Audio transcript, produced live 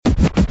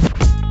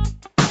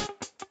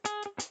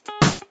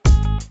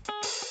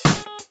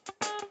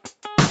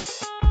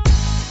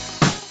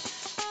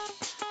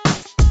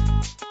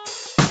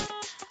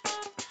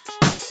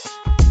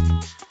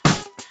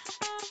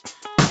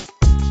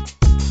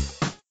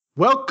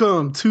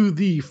Welcome to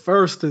the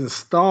first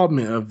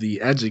installment of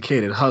the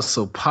Educated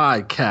Hustle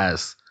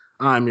podcast.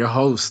 I'm your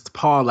host,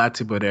 Paul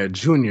Latiboder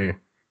Jr.,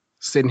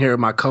 sitting here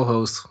with my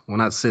co-host, well,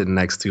 not sitting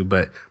next to,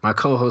 but my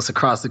co-host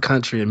across the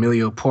country,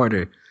 Emilio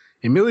Porter.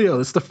 Emilio,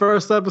 it's the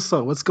first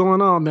episode. What's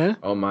going on, man?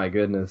 Oh my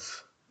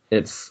goodness.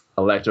 It's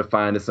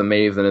electrifying. It's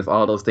amazing. It's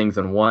all those things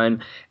in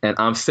one. And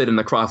I'm sitting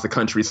across the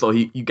country, so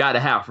you got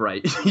it half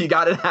right. You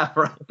got it half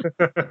right.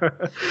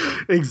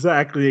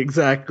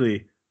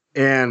 Exactly.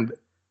 And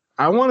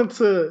I wanted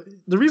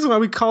the reason why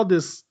we called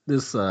this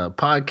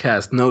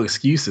podcast No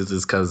Excuses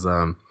is because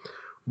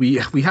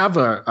we have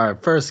our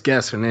first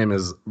guest. Her name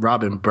is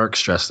Robin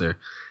Berkstresser.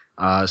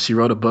 She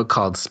wrote a book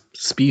called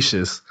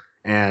Specious,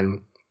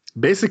 and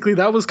basically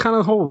that was kind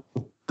of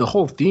the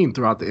whole theme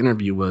throughout the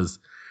interview was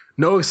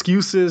no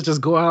excuses. Just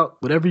go out,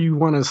 whatever you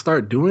want to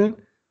start doing,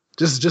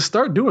 just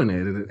start doing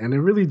it. And it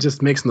really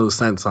just makes no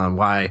sense on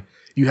why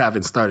you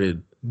haven't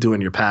started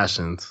doing your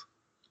passions.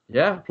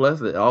 Yeah,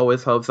 plus it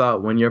always helps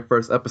out when your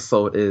first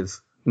episode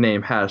is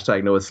named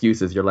hashtag no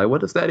excuses. You're like,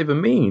 what does that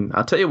even mean?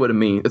 I'll tell you what it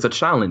means. It's a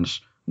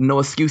challenge. No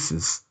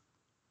excuses.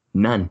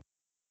 None.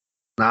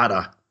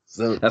 Nada.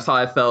 So that's how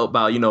I felt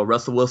about,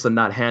 Russell Wilson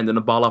not handing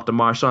the ball off to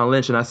Marshawn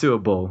Lynch in that Super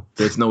Bowl.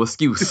 There's no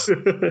excuse. Dang,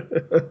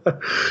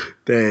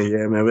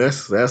 yeah, man.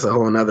 That's a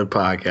whole nother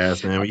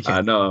podcast, man. We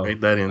can't break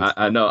that in.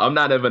 I know. I'm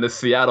not even a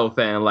Seattle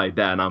fan like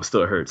that, and I'm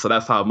still hurt. So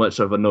that's how much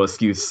of a no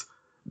excuse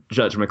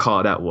judgment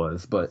call that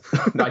was. But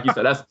like you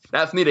said,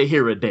 that's neither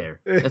here or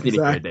there. That's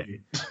neither here or there.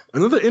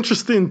 Another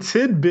interesting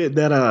tidbit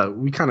that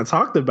we kind of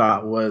talked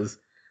about was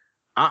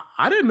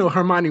I didn't know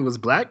Hermione was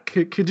black.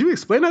 Could you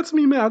explain that to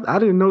me, man? I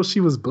didn't know she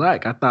was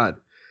black. I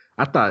thought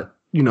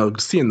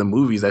seeing the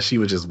movies that she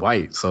was just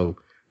white. So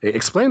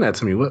explain that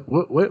to me.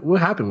 What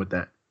happened with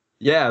that?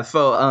 Yeah,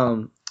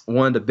 so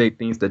one of the big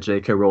things that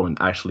J.K. Rowling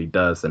actually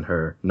does in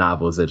her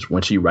novels is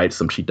when she writes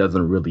them, she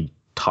doesn't really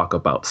talk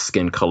about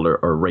skin color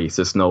or race.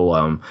 There's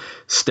no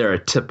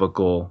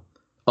stereotypical,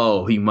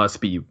 oh, he must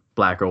be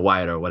black or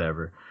white or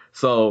whatever.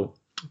 So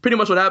pretty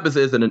much what happens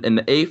is in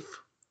the eighth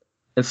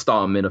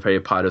installment of Harry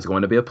Potter is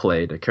going to be a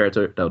play. The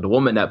character, the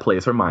woman that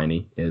plays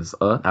Hermione is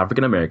an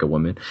African-American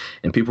woman.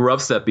 And people were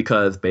upset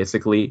because of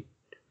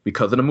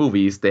the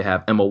movies, they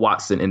have Emma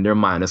Watson in their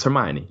mind as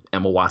Hermione.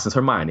 Emma Watson's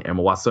Hermione.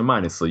 Emma Watson's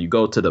Hermione. So you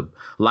go to the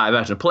live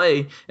action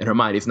play and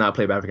Hermione's not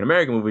played by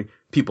African-American movie.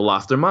 People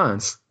lost their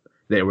minds.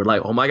 They were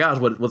like, oh my gosh,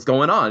 what's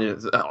going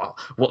on?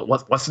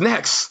 What's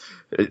next?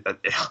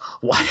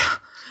 What?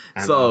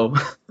 So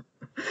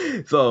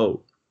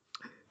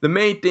the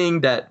main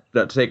thing that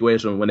take away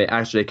from when they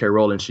asked J.K.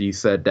 Rowling, she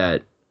said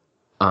that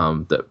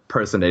the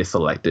person they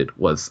selected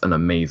was an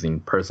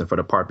amazing person for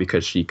the part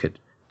because she could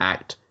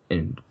act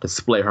and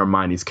display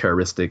Hermione's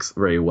characteristics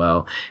very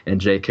well. And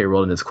J.K.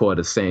 Rowling is quoted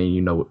as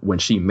saying, when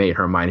she made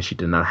Hermione, she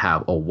did not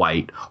have a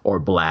white or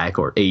black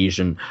or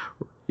Asian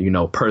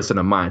person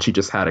in mind. She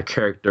just had a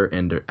character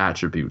and their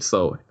attributes.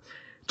 So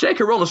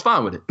J.K. Rowling's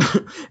fine with it.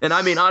 And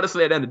I mean,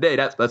 honestly, at the end of the day,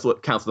 that's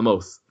what counts the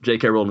most.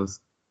 J.K.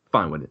 Rowling's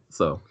fine with it.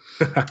 So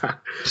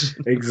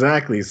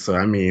exactly. So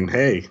I mean,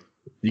 hey,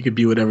 you could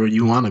be whatever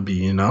you want to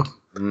be,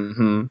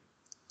 Mm-hmm.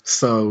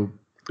 So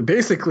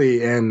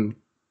basically, and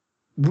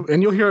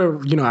you'll hear,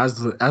 as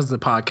the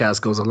podcast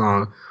goes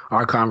along,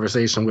 our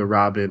conversation with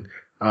Robin.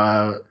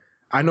 I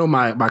know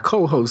my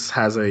co-host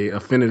has a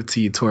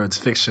affinity towards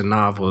fiction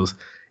novels.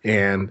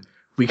 And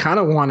we kind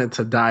of wanted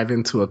to dive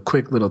into a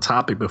quick little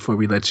topic before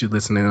we let you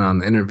listen in on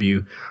the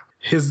interview.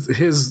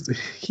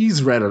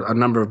 He's read a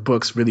number of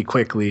books really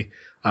quickly.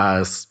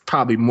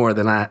 Probably more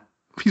than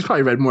he's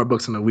probably read more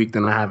books in a week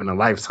than I have in a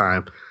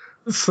lifetime.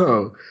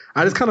 So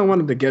I just kind of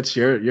wanted to get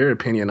your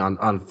opinion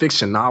on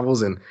fiction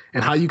novels and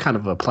how you kind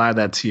of apply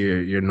that to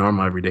your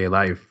normal everyday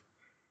life.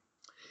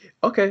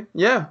 Okay.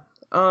 Yeah.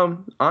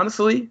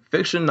 Honestly,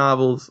 fiction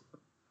novels,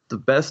 the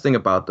best thing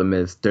about them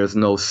is there's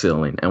no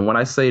ceiling. And when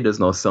I say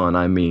there's no ceiling,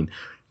 I mean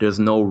there's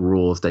no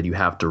rules that you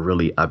have to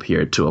really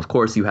adhere to. Of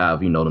course, you have,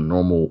 the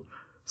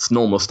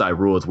normal style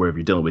rules where if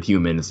you're dealing with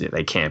humans,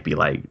 they can't be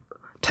like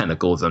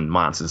tentacles and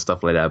monsters and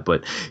stuff like that.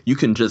 But you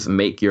can just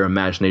make your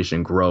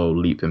imagination grow,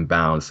 leap and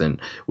bounds.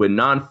 And with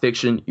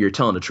nonfiction, you're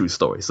telling a true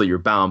story. So you're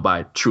bound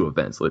by true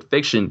events. With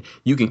fiction,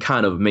 you can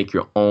kind of make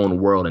your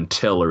own world and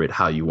tailor it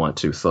how you want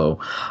to. So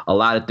a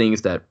lot of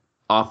things that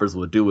authors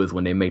will do is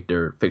when they make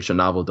their fiction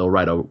novel, they'll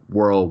write a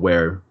world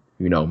where,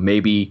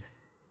 maybe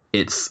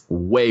it's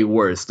way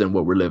worse than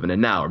what we're living in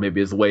now, or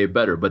maybe it's way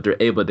better, but they're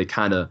able to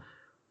kind of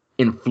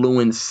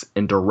influence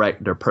and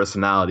direct their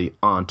personality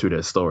onto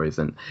their stories.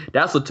 And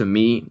that's what, to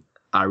me,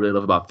 I really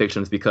love about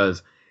fiction, is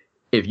because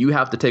if you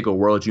have to take a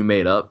world you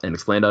made up and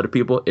explain to other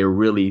people, it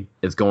really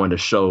is going to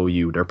show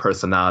you their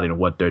personality and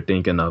what they're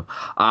thinking of.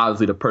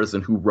 Obviously, the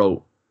person who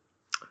wrote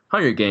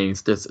Hunger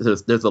Games, there's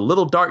a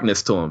little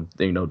darkness to him.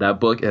 That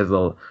book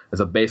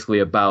is basically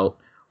about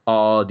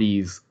all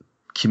these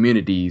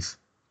communities,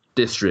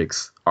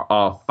 districts are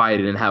all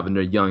fighting and having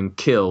their young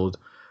killed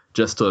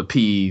just to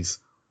appease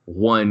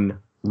one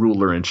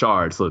ruler in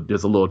charge. So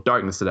there's a little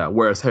darkness to that.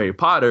 Whereas Harry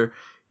Potter,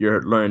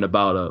 you're learning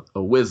about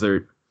a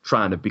wizard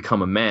trying to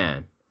become a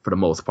man for the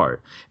most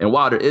part. And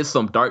while there is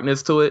some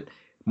darkness to it,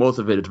 most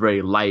of it is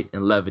very light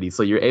and levity.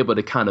 So you're able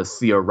to kind of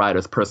see a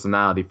writer's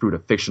personality through the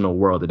fictional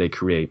world that they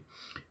create.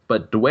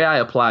 But the way I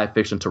apply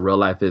fiction to real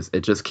life is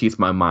it just keeps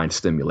my mind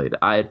stimulated.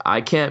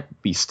 I can't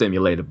be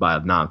stimulated by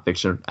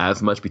nonfiction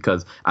as much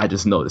because I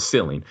just know the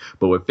ceiling.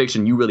 But with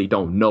fiction, you really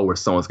don't know where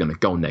someone's going to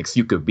go next.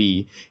 You could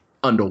be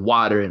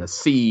underwater in a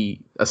sea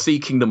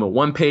kingdom on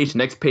one page,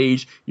 next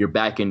page you're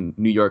back in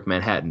New York,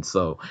 Manhattan.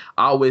 So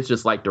I always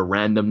just like the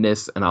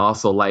randomness, and I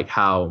also like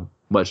how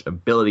much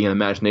ability and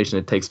imagination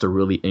it takes to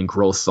really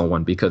engross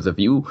someone, because if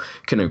you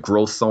can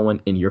engross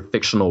someone in your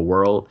fictional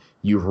world,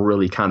 you've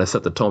really kind of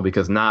set the tone,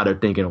 because now they're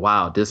thinking,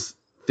 wow, this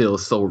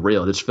feels so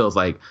real. This feels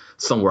like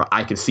somewhere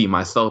I can see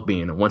myself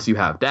being. And once you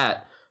have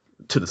that,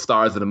 to the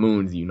stars and the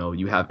moons,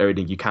 you have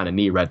everything you kind of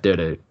need right there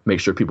to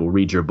make sure people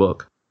read your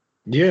book.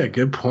 Yeah,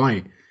 good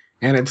point.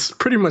 And it's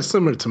pretty much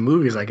similar to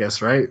movies, I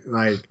guess, right?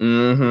 Like, it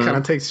kind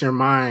of takes your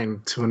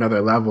mind to another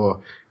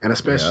level. And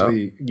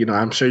especially,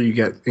 I'm sure you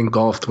get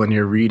engulfed when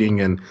you're reading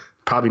and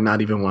probably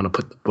not even want to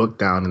put the book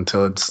down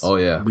until it's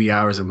wee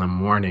hours in the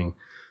morning.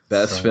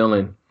 That's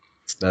feeling.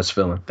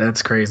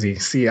 That's crazy.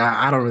 See,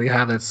 I don't really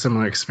have that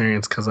similar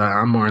experience because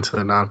I'm more into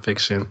the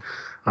nonfiction.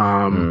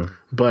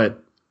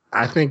 But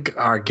I think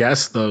our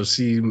guest, though,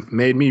 she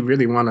made me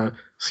really want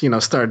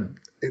to, start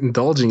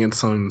indulging in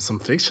some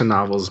fiction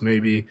novels,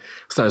 maybe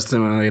start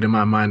stimulating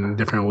my mind in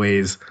different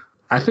ways.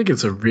 I think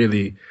it's a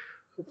really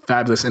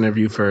fabulous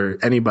interview for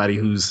anybody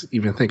who's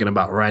even thinking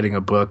about writing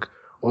a book,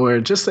 or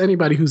just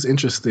anybody who's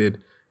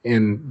interested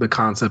in the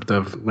concept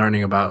of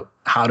learning about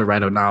how to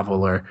write a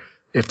novel, or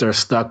if they're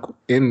stuck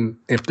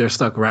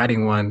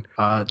writing one,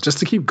 just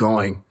to keep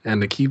going and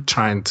to keep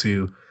trying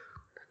to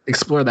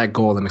explore that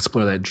goal and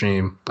explore that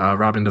dream.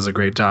 Robin does a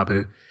great job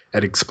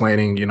at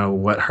explaining,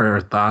 what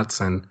her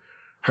thoughts and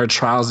her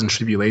trials and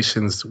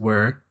tribulations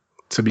were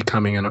to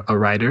becoming a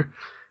writer.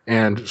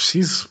 And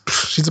she's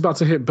about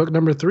to hit book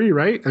number 3,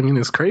 right? I mean,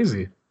 it's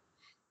crazy.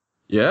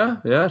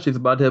 Yeah, she's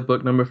about to hit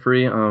book number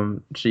 3.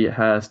 She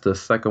has the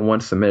second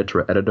one submitted to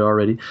her editor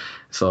already.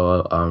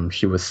 So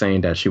she was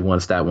saying that she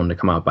wants that one to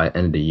come out by the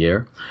end of the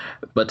year.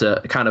 But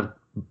to kind of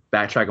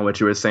backtrack on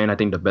what you were saying, I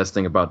think the best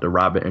thing about the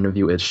Robin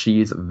interview is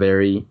she's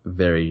very,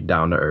 very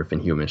down to earth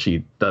and human.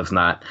 She does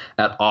not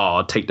at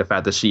all take the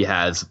fact that she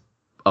has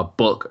a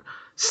book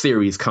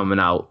series coming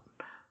out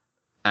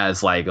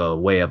as like a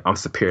way of I'm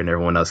superior to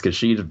everyone else, because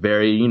she's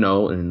very,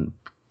 and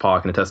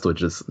Paul can attest to it,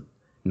 just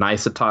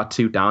nice to talk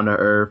to, down to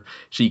earth.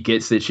 She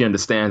gets it. She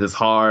understands it's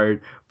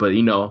hard, but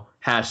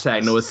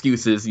hashtag no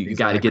excuses. You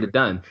got to get it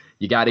done.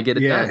 You got to get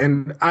it done.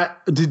 And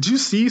did you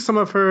see some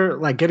of her,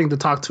 like, getting to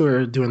talk to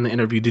her during the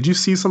interview? Did you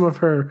see some of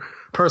her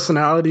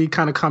personality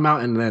kind of come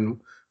out and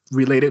then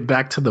relate it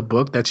back to the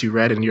book that you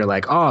read, and you're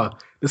like, oh,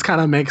 this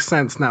kind of makes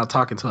sense now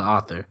talking to the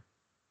author?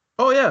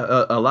 Oh,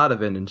 yeah, a lot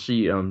of it. And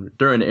she,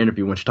 during the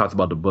interview, when she talks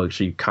about the book,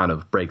 she kind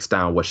of breaks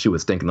down what she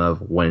was thinking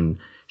of when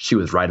she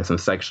was writing some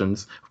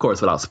sections. Of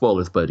course, without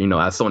spoilers, but,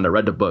 as someone that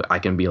read the book, I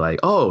can be like,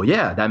 oh,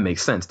 yeah, that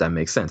makes sense. That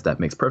makes sense. That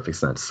makes perfect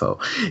sense. So,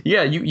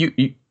 yeah,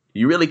 you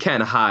really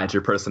can't hide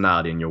your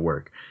personality in your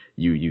work.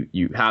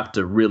 You have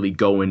to really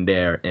go in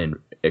there and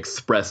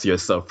express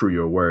yourself through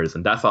your words.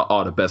 And that's how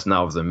all the best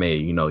novels are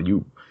made.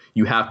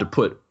 You have to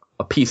put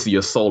a piece of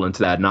your soul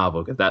into that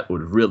novel, because that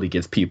would really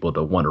get people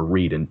to want to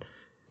read and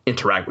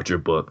interact with your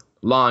book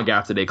long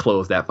after they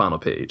close that final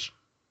page.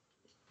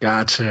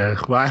 Gotcha.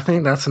 Well, I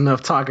think that's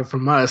enough talking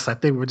from us. I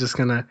think we're just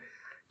gonna,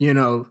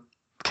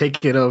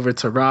 kick it over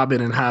to Robin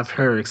and have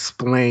her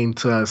explain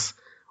to us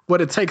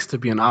what it takes to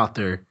be an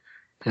author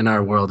in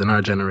our world, in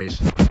our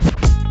generation.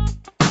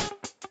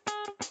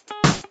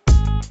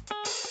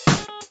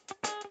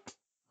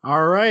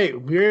 All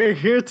right, we're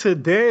here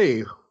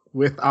today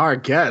with our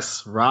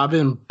guest,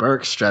 Robin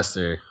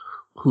Berkstresser,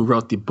 who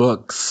wrote the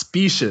book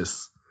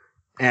Specious.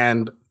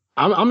 And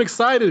I'm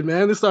excited,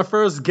 man. This is our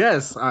first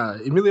guest.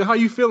 Emilio, how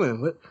you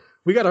feeling?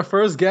 We got our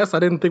first guest. I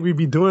didn't think we'd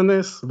be doing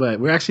this, but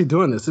we're actually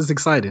doing this. It's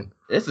exciting.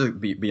 This is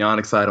beyond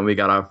exciting. We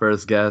got our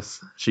first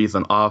guest. She's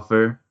an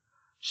author.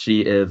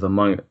 She is,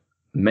 among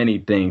many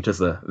things, just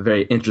a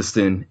very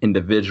interesting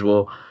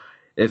individual.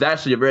 It's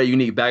actually a very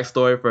unique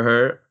backstory for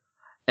her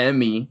and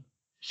me.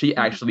 She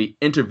actually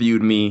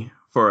interviewed me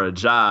for a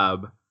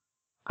job.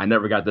 I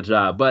never got the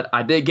job, but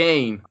I did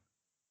gain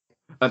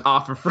an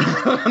offer from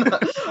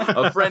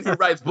a friend who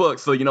writes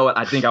books. So you know what?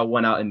 I think I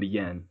won out in the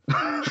end.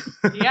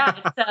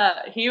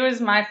 Yeah, he was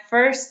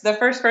the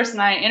first person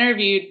I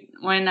interviewed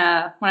when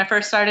I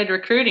first started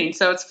recruiting.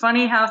 So it's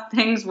funny how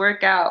things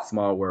work out.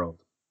 Small world.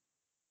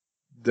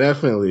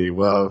 Definitely.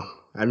 Well,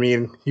 I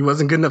mean, he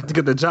wasn't good enough to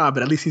get the job,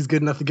 but at least he's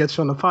good enough to get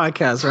you on the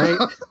podcast,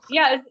 right?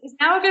 Yeah. Is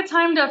now a good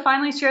time to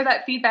finally share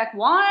that feedback?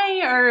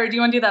 Why? Or do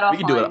you want to do that offline? We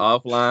can do it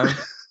offline.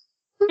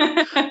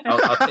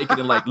 I'll take it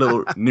in like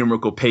little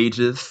numerical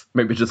pages,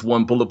 maybe just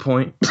one bullet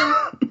point.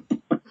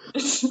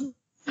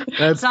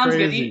 That's sounds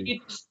crazy.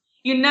 Good.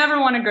 You never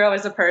want to grow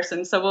as a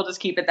person, so we'll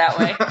just keep it that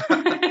way.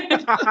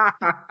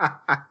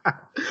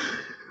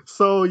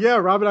 So yeah,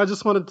 Robin, I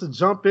just wanted to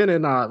jump in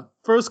and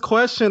first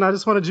question, I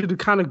just wanted you to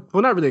kind of,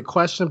 well, not really a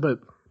question,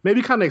 but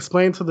maybe kind of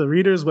explain to the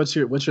readers what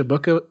your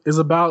book is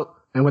about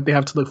and what they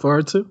have to look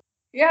forward to?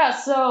 Yeah,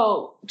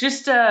 so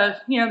just the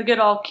good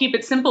old keep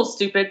it simple,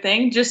 stupid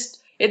thing.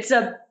 Just it's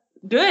a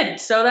good.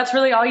 So that's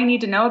really all you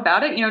need to know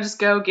about it. Just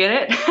go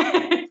get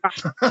it.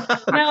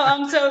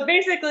 No, so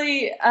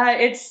basically,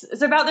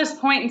 it's about this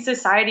point in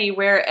society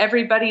where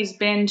everybody's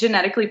been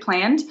genetically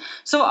planned.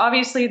 So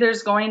obviously,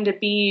 there's going to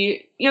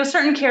be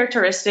certain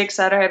characteristics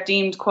that are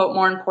deemed quote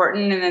more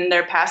important, and then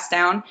they're passed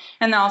down.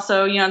 And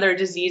also, there are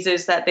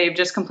diseases that they've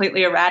just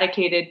completely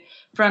eradicated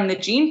from the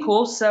gene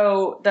pool.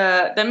 So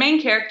the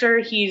main character,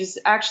 he's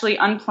actually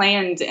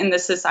unplanned in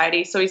this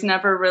society. So he's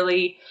never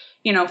really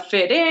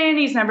fit in.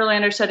 He's never really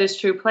understood his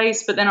true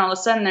place. But then all of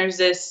a sudden, there's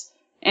this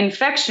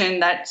infection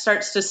that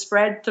starts to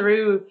spread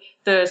through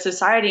the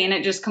society, and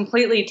it just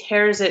completely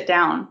tears it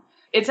down.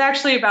 It's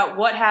actually about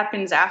what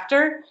happens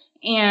after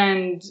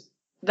and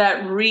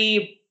that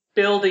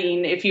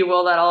rebuilding, if you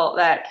will,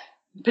 that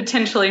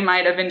potentially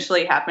might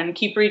eventually happen.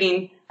 Keep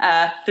reading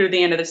through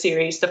the end of the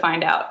series to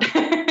find out.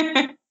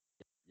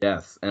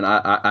 Yes, and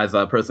I, as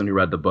a person who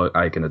read the book,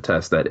 I can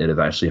attest that it is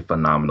actually a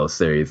phenomenal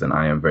series, and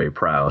I am very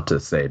proud to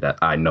say that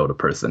I know the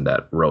person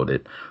that wrote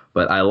it.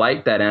 But I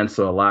like that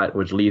answer a lot,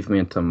 which leads me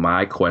into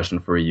my question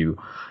for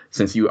you.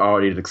 Since you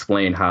already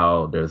explained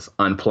how there's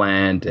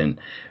unplanned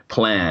and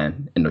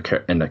planned in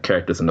the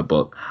characters in the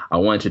book, I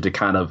want you to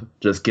kind of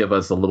just give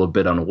us a little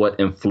bit on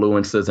what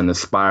influences and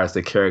inspires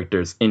the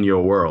characters in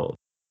your world.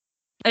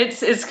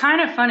 It's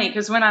kind of funny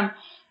because when I'm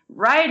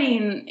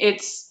writing,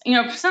 it's,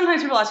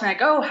 sometimes people ask me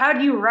like, oh, how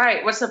do you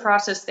write? What's the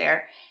process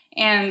there?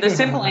 And the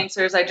simple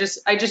answer is I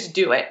just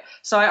do it.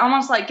 So I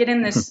almost like get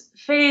in this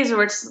phase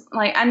where it's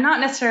like, I'm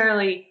not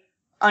necessarily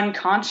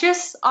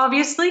unconscious,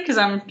 obviously, because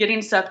I'm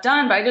getting stuff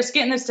done, but I just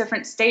get in this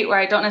different state where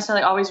I don't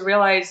necessarily always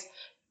realize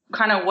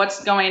kind of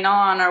what's going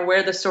on or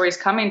where the story's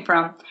coming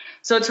from.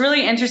 So it's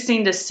really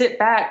interesting to sit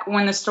back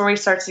when the story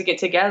starts to get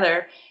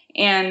together,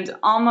 and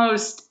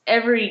almost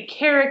every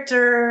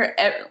character,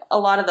 a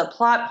lot of the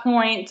plot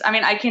points,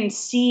 I can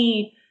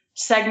see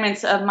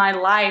segments of my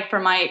life or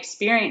my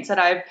experience that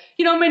I've,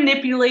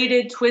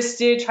 manipulated,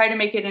 twisted, tried to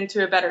make it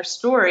into a better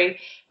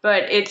story.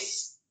 But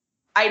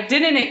I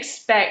didn't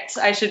expect,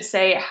 I should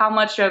say, how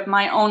much of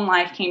my own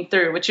life came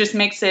through, which just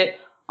makes it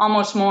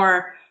almost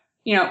more,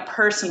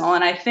 personal.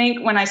 And I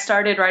think when I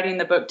started writing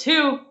the book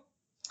too,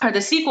 or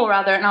the sequel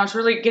rather, and I was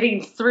really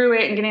getting through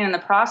it and getting in the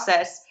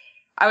process,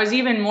 I was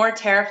even more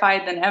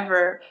terrified than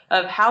ever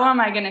of how am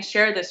I going to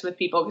share this with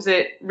people?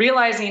 Because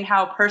realizing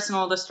how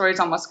personal the stories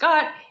almost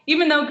got,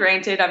 even though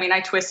granted,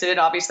 I twisted it.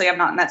 Obviously, I'm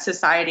not in that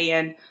society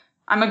and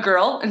I'm a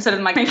girl instead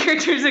of my main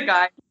character's a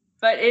guy.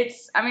 But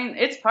it's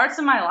parts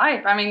of my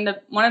life.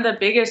 One of the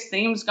biggest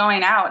themes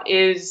going out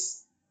is,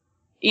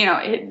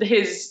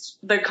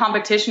 the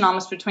competition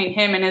almost between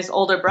him and his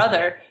older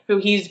brother, who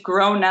he's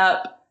grown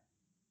up,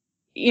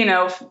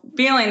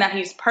 feeling that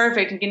he's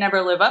perfect and can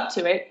never live up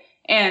to it.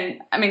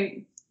 And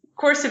of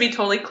course, to be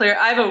totally clear,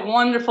 I have a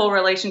wonderful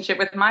relationship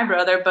with my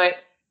brother, but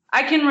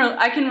I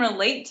can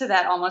relate to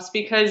that almost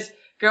because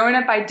growing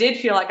up, I did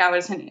feel like I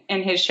was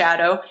in his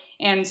shadow.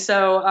 And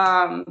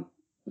so,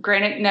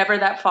 granted, never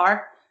that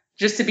far.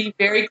 Just to be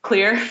very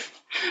clear,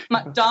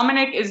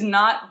 Dominic is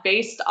not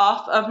based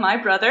off of my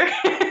brother.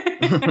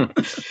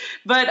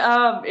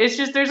 But it's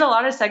just there's a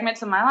lot of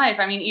segments of my life.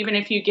 Even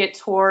if you get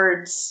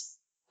towards,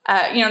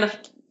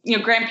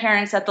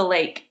 grandparents at the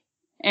lake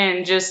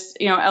and just,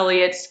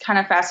 Elliot's kind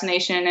of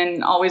fascination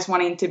and always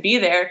wanting to be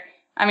there.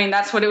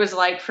 That's what it was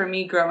like for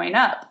me growing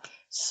up.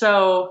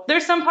 So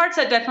there's some parts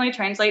that definitely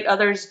translate,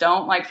 others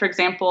don't. Like, for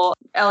example,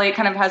 Elliot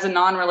kind of has a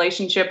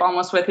non-relationship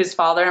almost with his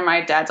father.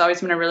 My dad's always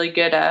been a really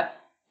good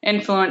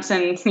influence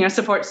and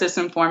support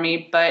system for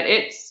me, but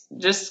it's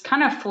just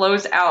kind of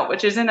flows out,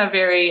 which isn't a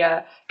very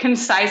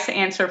concise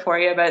answer for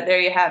you, but there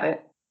you have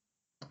it.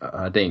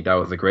 I think that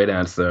was a great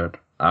answer.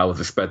 I was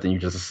expecting you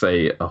just to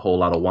say a whole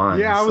lot of wine.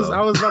 Yeah, I was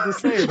about to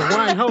say the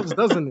wine helps,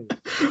 doesn't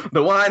it?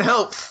 The wine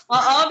helps.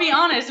 I'll be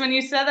honest. When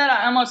you said that,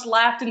 I almost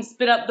laughed and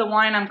spit up the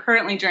wine I'm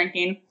currently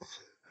drinking.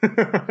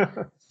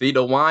 See,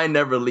 the wine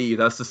never leaves.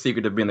 That's the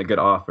secret to being a good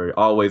author.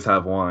 Always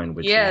have wine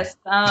with you. Yes.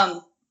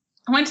 I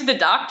went to the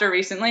doctor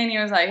recently and he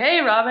was like, hey,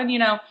 Robin,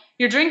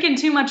 you're drinking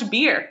too much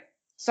beer.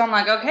 So I'm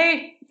like,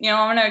 okay,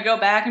 I'm going to go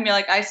back and be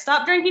like, I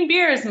stopped drinking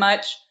beer as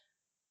much.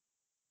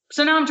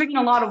 So now I'm drinking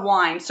a lot of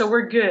wine. So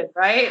we're good,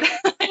 right?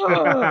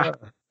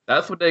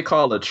 That's what they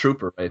call a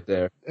trooper right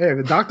there. Hey,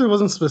 the doctor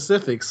wasn't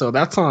specific. So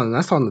that's on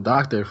the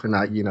doctor for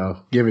not,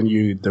 giving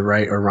you the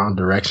right or wrong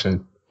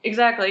direction.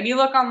 Exactly. And you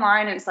look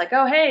online and it's like,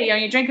 oh,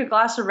 hey, you drink a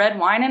glass of red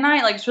wine a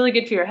night. Like, it's really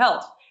good for your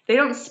health. They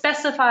don't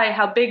specify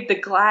how big the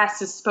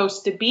glass is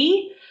supposed to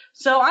be.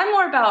 So I'm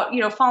more about,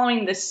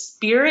 following the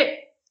spirit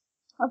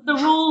of the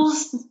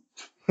rules.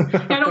 I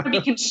don't want to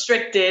be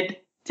constricted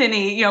to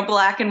any,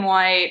 black and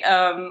white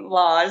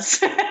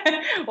laws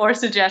or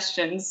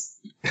suggestions.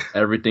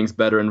 Everything's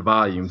better in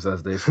volumes,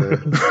 as they say.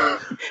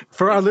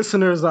 For our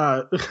listeners,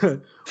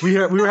 we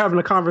were having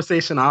a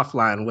conversation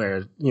offline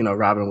where,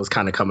 Robin was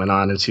kind of coming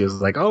on and she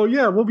was like, oh,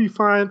 yeah, we'll be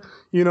fine.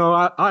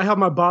 I have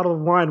my bottle of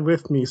wine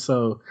with me.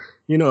 So,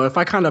 if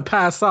I kind of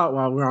pass out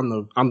while we're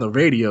on the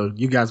radio,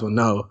 you guys will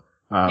know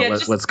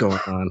what's going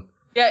on.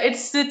 Yeah,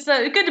 it's good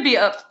to be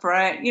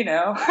upfront,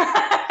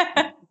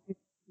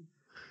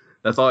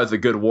 That's always a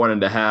good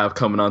warning to have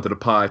coming onto the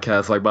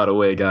podcast. Like, by the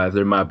way, guys,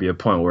 there might be a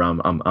point where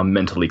I'm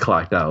mentally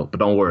clocked out, but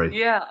don't worry.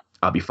 Yeah,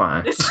 I'll be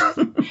fine.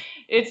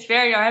 It's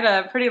fair. I had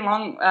a pretty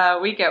long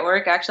week at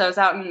work. Actually, I was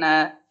out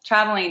and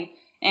traveling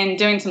and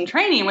doing some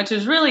training, which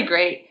was really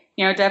great.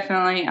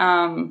 Definitely.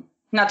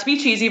 Not to be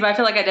cheesy, but I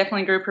feel like I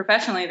definitely grew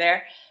professionally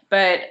there.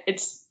 But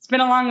it's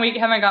been a long week.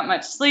 Haven't got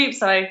much sleep,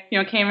 so I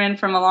came in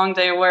from a long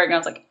day of work, and I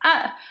was like,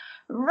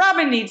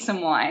 Robin needs some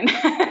wine.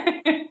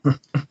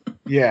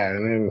 Yeah,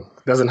 and it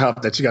doesn't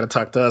help that you got to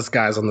talk to us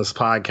guys on this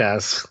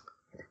podcast.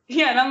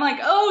 Yeah, and I'm like,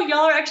 oh,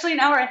 y'all are actually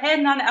an hour ahead,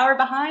 not an hour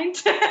behind.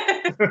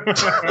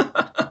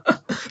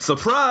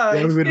 Surprise!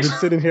 Yeah, we would have been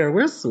sitting here.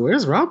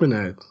 Where's Robin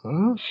at?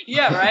 Huh?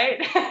 Yeah,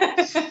 right.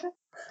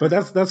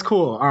 But that's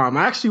cool. I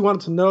actually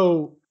wanted to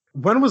know,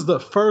 when was the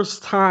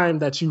first time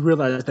that you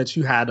realized that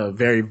you had a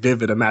very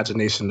vivid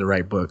imagination to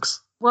write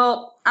books?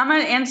 Well, I'm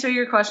going to answer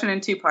your question in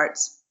two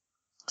parts.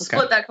 Okay.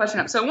 Split that question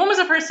up. So when was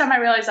the first time I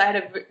realized I had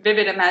a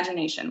vivid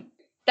imagination?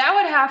 That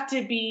would have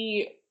to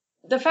be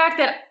the fact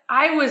that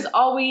I was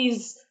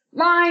always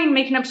lying,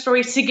 making up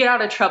stories to get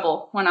out of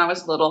trouble when I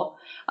was little.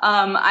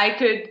 I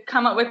could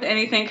come up with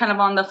anything kind of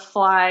on the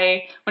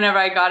fly whenever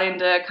I got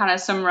into kind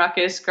of some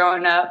ruckus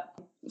growing up.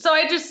 So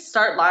I just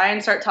start lying,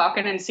 start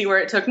talking, and see where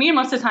it took me. And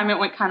most of the time it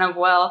went kind of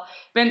well.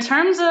 But in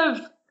terms of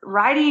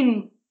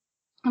writing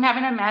and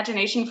having an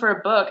imagination for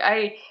a book,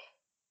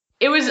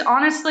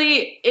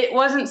 it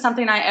wasn't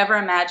something I ever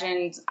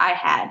imagined I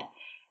had.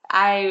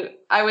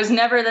 I was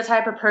never the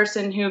type of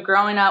person who,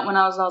 growing up, when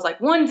I was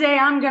like, one day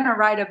I'm going to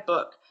write a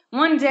book.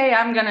 One day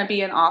I'm going to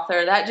be an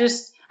author.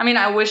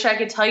 I wish I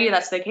could tell you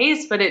that's the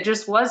case, but it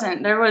just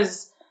wasn't. There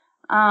was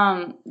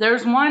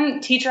one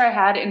teacher I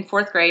had in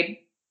fourth grade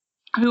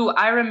who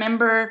I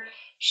remember,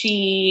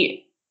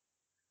 she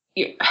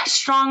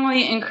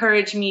strongly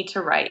encouraged me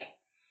to write.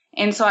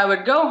 And so I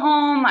would go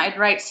home, I'd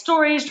write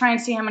stories, try and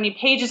see how many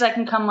pages I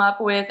can come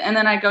up with, and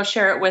then I'd go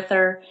share it with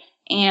her,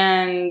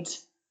 and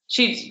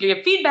she'd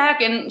give feedback,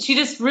 and she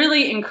just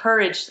really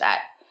encouraged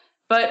that.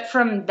 But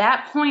from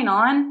that point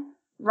on,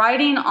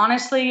 writing,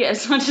 honestly,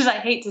 as much as I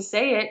hate to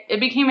say it, it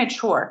became a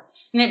chore,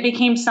 and it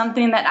became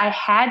something that I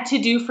had to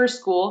do for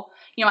school.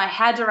 I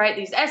had to write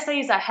these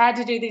essays, I had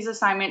to do these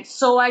assignments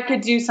so I could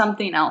do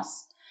something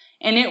else.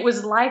 And it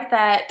was like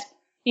that,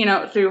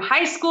 through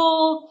high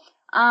school.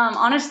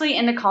 Honestly,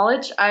 into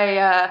college,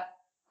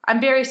 I'm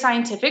very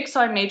scientific,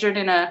 so I majored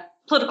in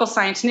political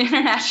science and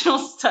international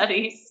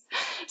studies.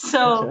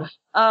 So,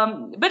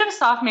 a bit of a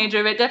soft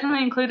major, but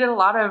definitely included a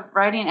lot of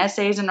writing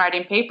essays and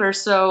writing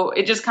papers. So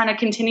it just kind of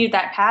continued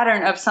that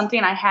pattern of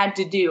something I had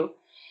to do.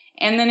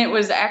 And then it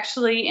was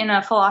actually in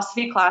a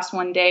philosophy class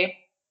one day.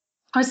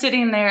 I was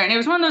sitting there, and it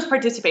was one of those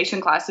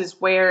participation classes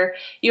where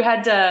you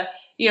had to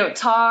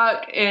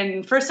talk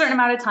and for a certain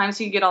amount of time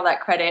so you get all that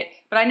credit.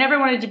 But I never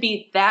wanted to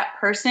be that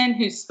person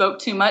who spoke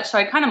too much. So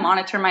I kind of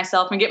monitor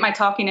myself and get my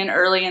talking in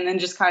early and then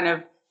just kind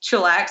of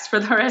chillax for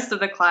the rest of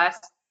the class.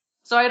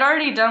 So I'd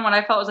already done what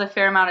I felt was a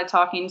fair amount of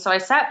talking. So I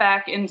sat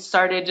back and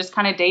started just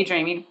kind of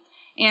daydreaming.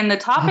 And the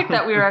topic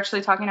that we were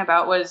actually talking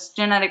about was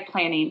genetic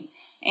planning.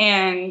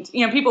 And,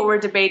 people were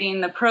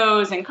debating the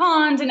pros and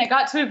cons, and it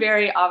got to a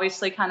very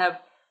obviously kind of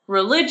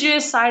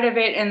religious side of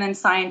it and then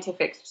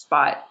scientific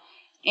spot.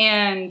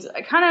 And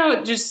I kind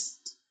of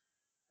just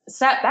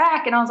sat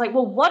back and I was like,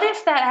 well, what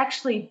if that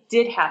actually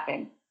did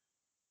happen?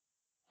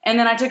 And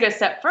then I took a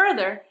step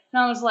further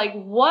and I was like,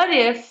 what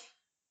if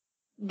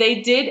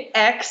they did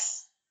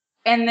X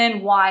and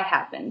then Y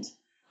happened?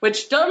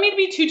 Which, don't mean to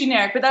be too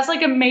generic, but that's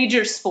like a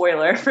major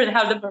spoiler for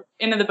how the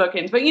end of the book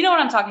ends. But you know what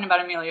I'm talking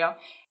about, Emilio.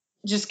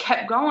 Just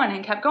kept going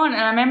and kept going.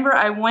 And I remember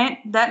I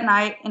went that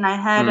night and I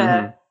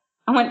had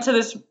I went to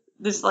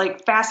this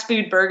like fast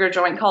food burger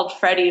joint called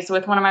Freddy's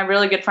with one of my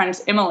really good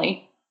friends,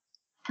 Emily.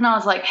 And I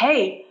was like,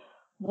 hey,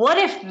 what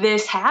if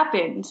this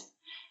happened?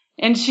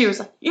 And she was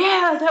like,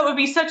 yeah, that would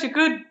be such a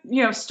good,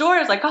 story.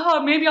 I was like,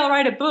 oh, maybe I'll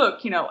write a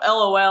book,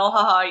 LOL,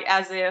 haha,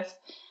 as if.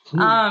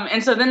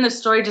 And so then the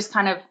story just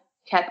kind of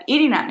kept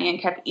eating at me and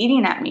kept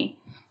eating at me.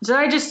 So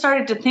I just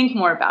started to think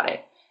more about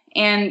it.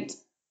 And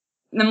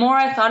the more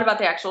I thought about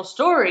the actual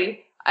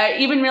story, I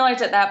even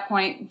realized at that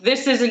point,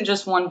 this isn't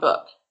just one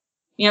book.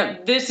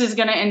 This is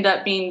going to end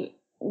up being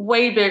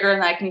way bigger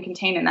than I can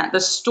contain in that, the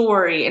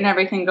story and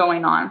everything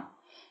going on.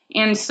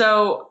 And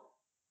so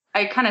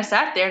I kind of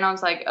sat there and I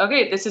was like,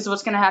 okay, this is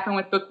what's going to happen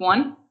with book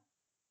one.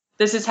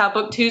 This is how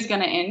book two is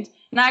going to end.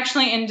 And I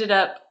actually ended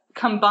up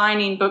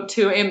combining book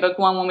two and book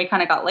one when we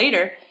kind of got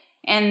later.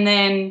 And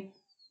then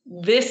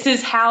this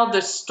is how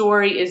the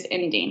story is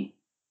ending.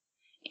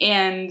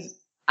 And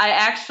I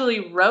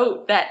actually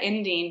wrote that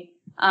ending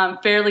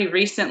fairly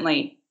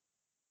recently.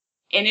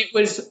 And it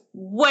was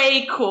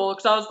way cool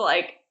because I was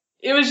like,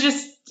 it was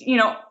just,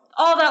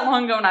 all that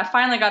long ago and I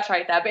finally got to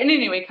write that. But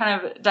anyway,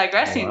 kind of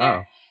digressing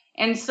there.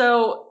 And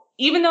so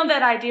even though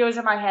that idea was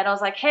in my head, I was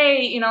like,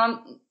 hey,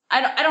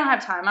 I don't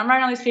have time. I'm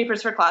writing all these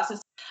papers for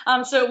classes.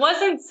 So it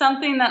wasn't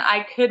something that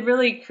I could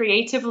really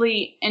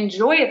creatively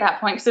enjoy at that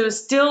point because it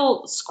was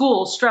still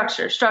school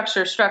structure.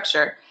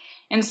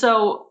 And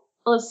so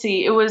let's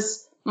see, it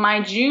was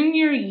my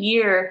junior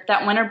year,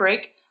 that winter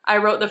break, I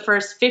wrote the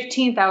first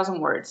 15,000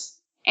 words.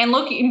 And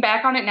looking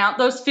back on it now,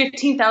 those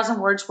 15,000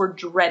 words were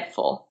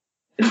dreadful.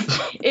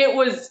 It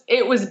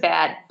was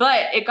bad,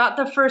 but it got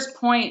the first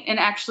point and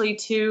actually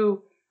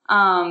to,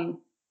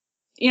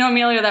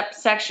 Amelia, that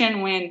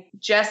section when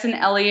Jess and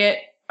Elliot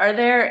are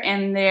there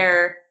and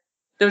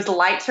those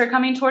lights are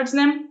coming towards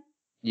them.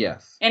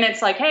 Yes. And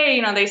it's like,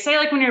 hey, they say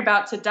like when you're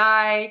about to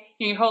die,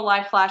 your whole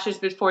life flashes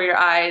before your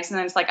eyes. And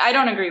then it's like, I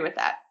don't agree with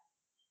that.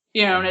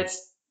 And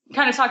it's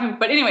kind of talking.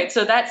 But anyway,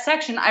 so that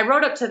section, I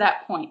wrote up to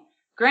that point.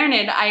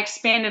 Granted, I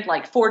expanded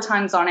like 4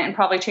 times on it and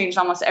probably changed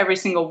almost every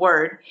single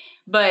word.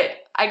 But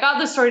I got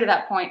the story to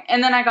that point,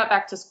 and then I got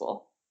back to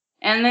school.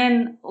 And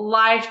then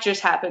life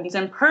just happens.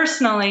 And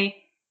personally,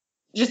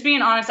 just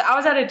being honest, I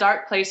was at a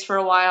dark place for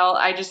a while.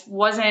 I just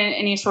wasn't in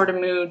any sort of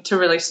mood to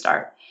really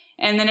start.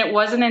 And then it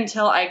wasn't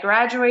until I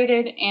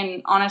graduated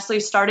and honestly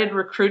started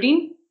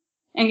recruiting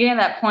and getting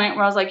to that point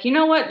where I was like, you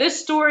know what?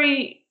 This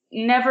story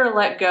never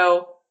let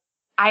go.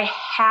 I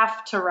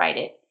have to write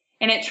it.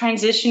 And it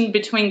transitioned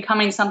between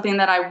coming something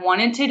that I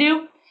wanted to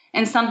do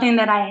and something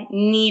that I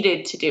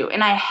needed to do.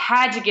 And I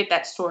had to get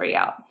that story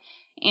out.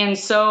 And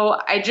so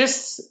I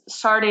just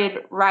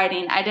started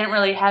writing. I didn't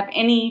really have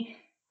any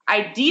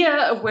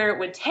idea of where it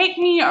would take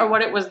me or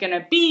what it was going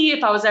to be,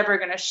 if I was ever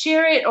going to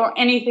share it or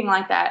anything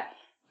like that.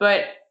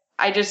 But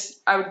I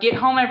would get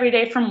home every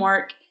day from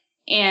work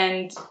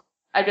and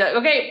I'd be like,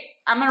 okay,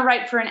 I'm going to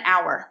write for an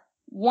hour,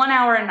 1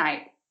 hour a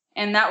night.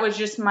 And that was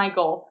just my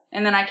goal.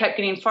 And then I kept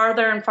getting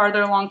farther and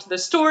farther along to the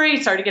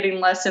story, started getting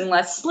less and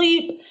less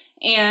sleep,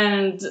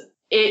 and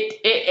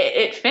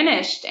it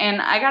finished.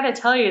 And I got to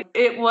tell you,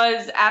 it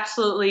was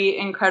absolutely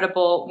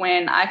incredible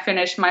when I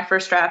finished my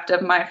first draft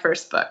of my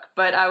first book.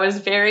 But I was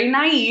very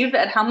naive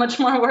at how much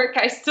more work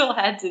I still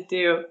had to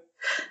do.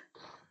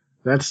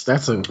 That's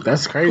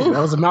crazy.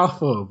 That was a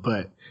mouthful,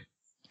 but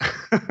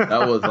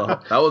that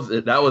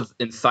was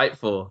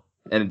insightful.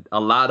 And a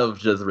lot of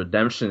just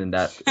redemption in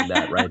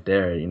that right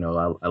there.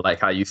 I like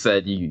how you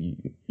said you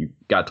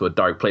got to a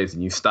dark place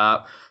and you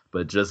stopped,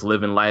 but just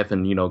living life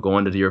and,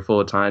 going to your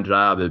full-time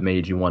job, it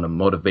made you want to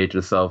motivate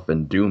yourself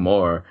and do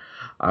more.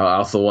 I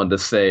also wanted to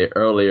say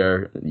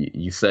earlier,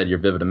 you said your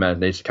vivid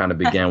imagination kind of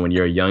began when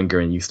you were younger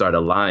and you started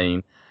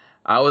lying.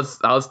 I was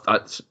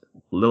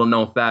little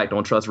known fact,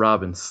 don't trust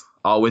Robins.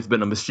 Always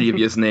been a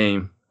mischievous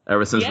name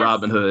ever since Yes.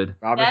 Robin Hood.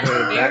 That's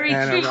very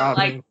true.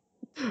 Like,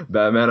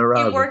 Batman and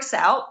Robin. It works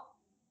out.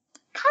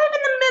 Kind of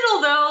in the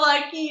middle, though.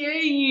 Like,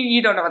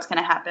 you don't know what's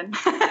going to happen.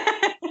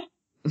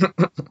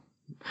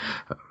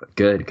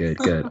 Good.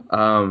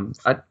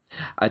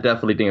 I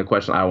definitely think a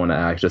question I want to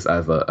ask, just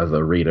as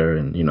a reader,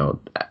 and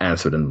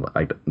answer it in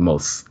like the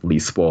most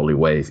least spoilery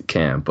ways you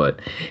can. But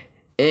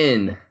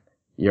in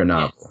your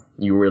novel,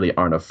 you really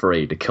aren't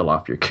afraid to kill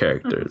off your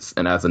characters,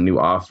 and as a new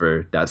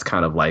author, that's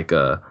kind of like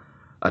a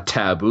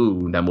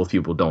taboo that most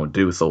people don't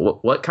do. So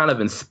what kind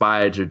of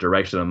inspired your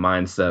direction and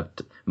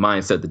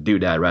mindset to do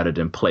that rather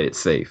than play it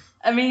safe?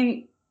 I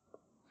mean,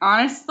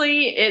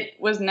 honestly, it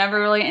was never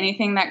really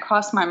anything that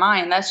crossed my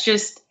mind. That's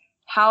just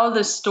how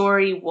the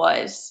story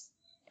was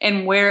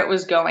and where it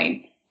was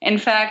going. In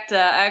fact,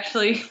 I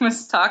actually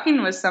was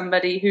talking with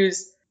somebody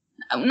who's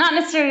not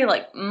necessarily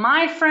like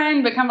my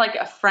friend, but kind of like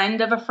a friend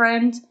of a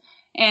friend.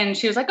 And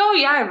she was like, oh,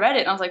 yeah, I read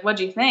it. And I was like,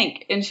 what'd you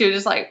think? And she was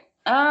just like,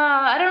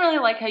 I don't really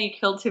like how you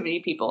killed too many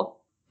people.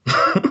 So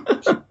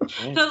I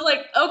was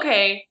like,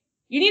 okay,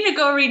 you need to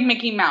go read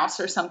Mickey Mouse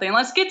or something.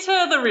 Let's get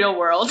to the real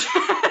world.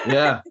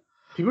 Yeah.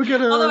 People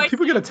get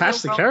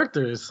attached to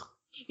characters.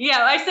 Yeah,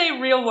 I say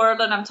real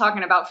world and I'm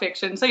talking about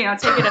fiction. So, take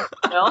it as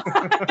you will.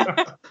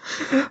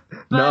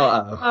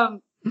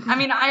 But, I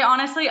mean,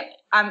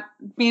 I'm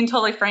being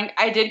totally frank.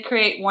 I did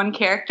create one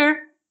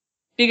character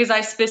because I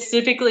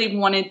specifically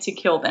wanted to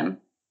kill them.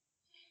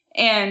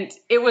 And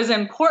it was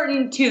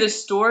important to the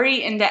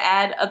story and to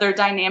add other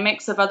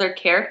dynamics of other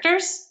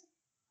characters.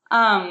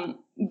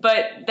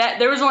 But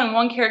there was only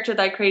one character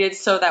that I created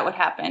so that would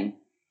happen.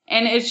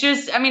 And it's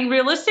just, I mean,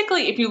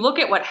 realistically, if you look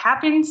at what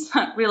happens,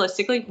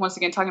 realistically, once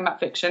again, talking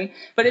about fiction,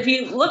 but if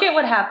you look at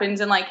what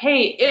happens and like,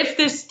 hey, if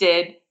this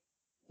did,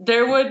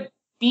 there would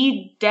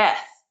be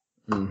death.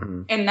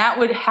 Mm-hmm. And that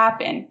would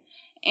happen.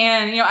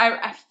 And,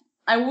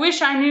 I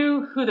wish I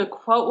knew who the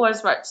quote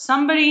was, but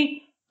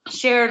somebody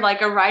shared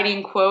like a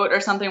writing quote or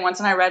something once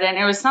and I read it. And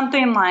it was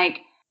something like,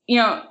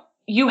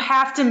 you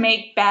have to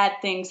make bad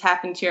things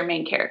happen to your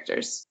main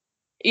characters.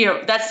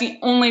 That's the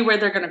only way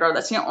they're going to grow.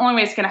 That's the only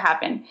way it's going to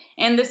happen.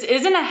 And this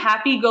isn't a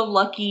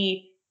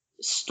happy-go-lucky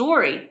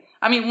story.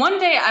 I mean, one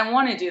day I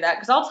want to do that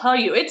because I'll tell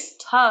you, it's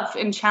tough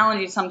and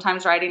challenging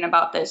sometimes writing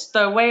about this.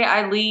 The way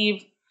I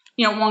leave,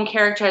 one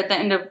character at the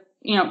end of,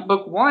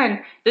 book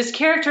 1, this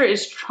character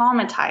is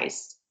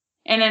traumatized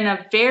and in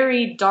a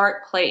very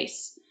dark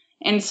place.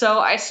 And so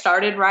I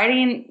started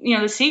writing,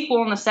 the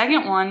sequel and the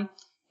second one.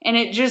 And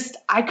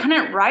I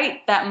couldn't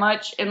write that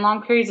much in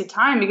long periods of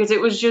time because it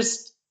was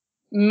just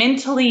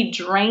mentally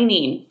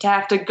draining to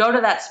have to go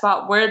to that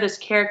spot where this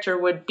character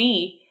would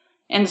be.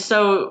 And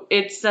so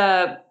it's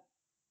a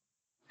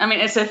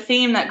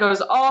theme that goes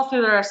all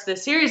through the rest of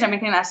the series,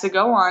 everything that has to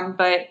go on.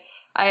 But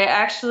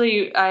I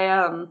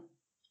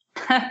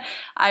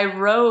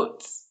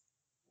wrote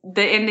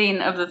the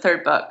ending of the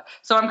third book.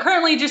 So I'm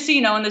currently, just so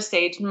you know, in this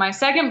stage. My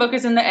second book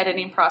is in the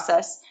editing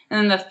process. And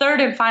then the third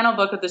and final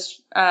book of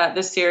this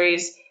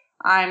series,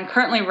 I'm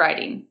currently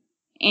writing.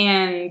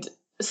 And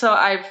so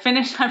I've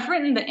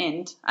written the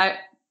end.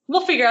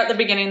 We'll figure out the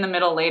beginning and the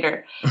middle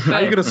later. How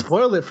are you going to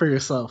spoil it for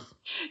yourself?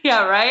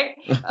 Yeah, right?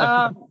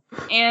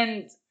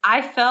 And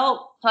I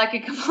felt like a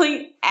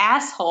complete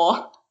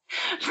asshole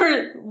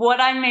for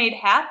what I made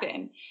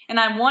happen. And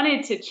I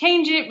wanted to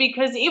change it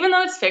because even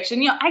though it's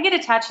fiction, I get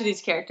attached to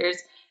these characters.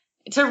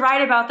 To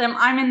write about them,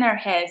 I'm in their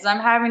heads. I'm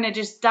having to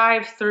just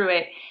dive through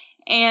it.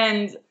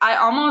 And I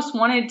almost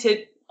wanted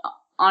to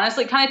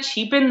honestly kind of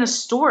cheapen the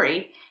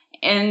story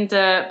and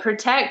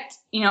protect,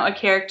 a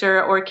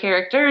character or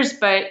characters,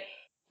 but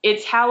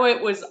it's how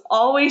it was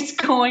always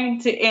going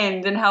to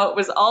end and how it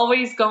was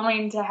always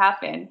going to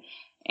happen.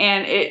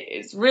 And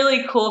it's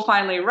really cool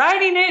finally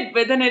writing it,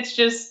 but then it's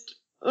just,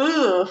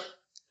 ugh.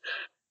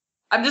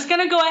 I'm just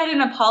going to go ahead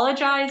and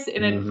apologize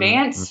in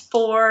advance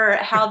for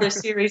how the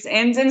series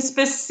ends, and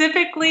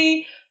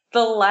specifically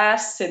the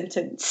last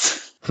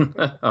sentence.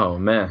 Oh,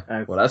 man.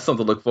 Well, that's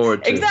something to look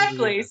forward to.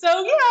 Exactly. So, buy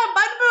the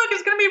book.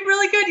 It's going to be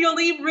really good. You'll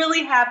leave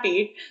really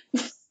happy.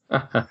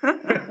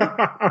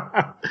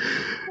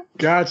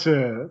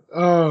 Gotcha.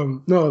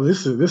 No,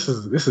 this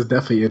is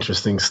definitely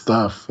interesting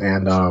stuff,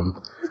 and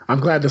I'm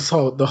glad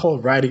the whole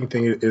writing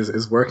thing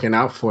is working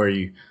out for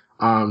you.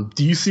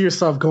 Do you see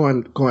yourself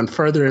going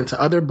further into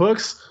other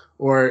books,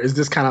 or is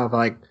this kind of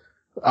like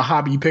a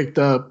hobby you picked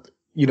up,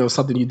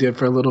 something you did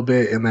for a little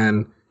bit and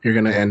then you're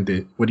gonna end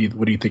it? What do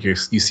you think you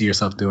see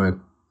yourself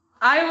doing?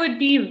 I would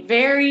be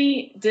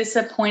very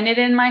disappointed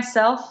in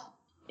myself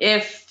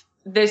if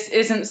this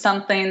isn't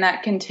something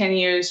that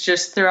continues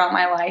just throughout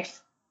my life.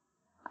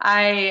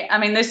 I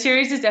mean, this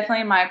series is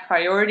definitely my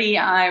priority.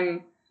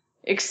 I'm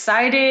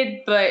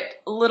excited, but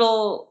a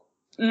little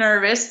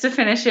nervous to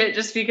finish it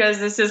just because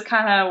this is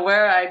kind of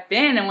where I've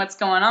been and what's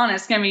going on.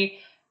 It's going to be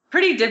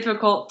pretty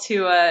difficult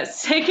to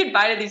say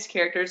goodbye to these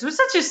characters. It was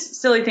such a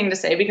silly thing to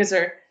say because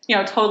they're,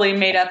 totally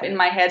made up in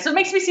my head. So it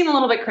makes me seem a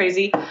little bit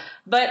crazy.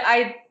 But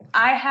I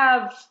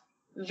have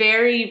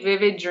very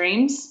vivid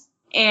dreams,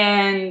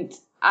 and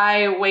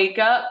I wake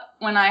up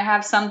when I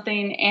have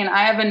something, and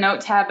I have a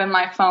note tab in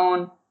my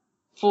phone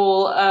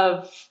full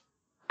of,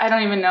 I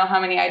don't even know how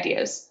many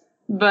ideas,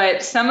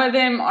 but some of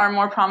them are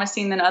more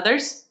promising than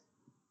others.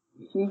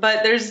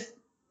 But there's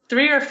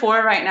 3 or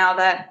 4 right now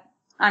that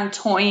I'm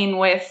toying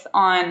with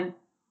on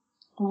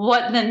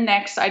what the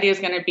next idea is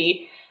going to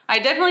be. I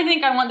definitely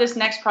think I want this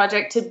next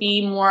project to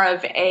be more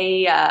of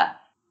a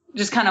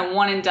just kind of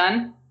one and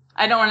done.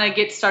 I don't want to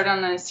get started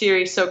on a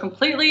series so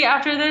completely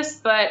after this,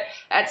 but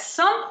at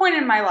some point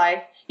in my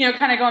life,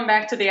 kind of going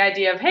back to the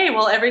idea of, hey,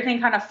 well,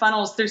 everything kind of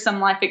funnels through some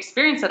life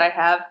experience that I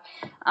have.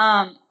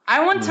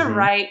 I want to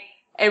write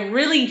a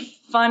really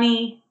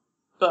funny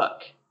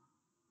book.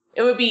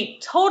 It would be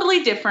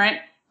totally different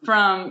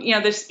from,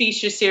 the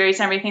Specious series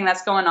and everything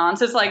that's going on.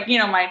 So it's like,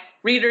 my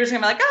readers are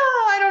going to be like,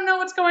 oh, I don't know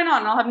what's going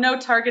on. I'll have no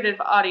targeted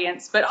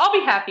audience, but I'll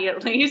be happy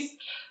at least.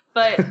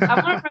 But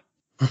I want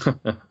to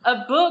write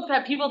a book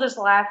that people just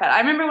laugh at.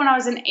 I remember when I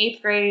was in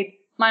 8th grade,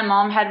 my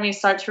mom had me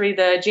start to read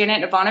the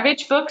Janet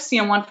Ivanovich books,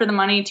 1 for the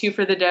money, 2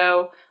 for the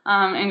dough,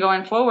 and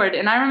going forward.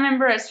 And I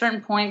remember at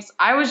certain points,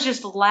 I was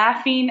just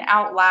laughing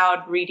out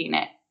loud reading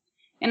it.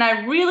 And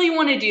I really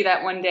want to do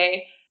that one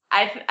day.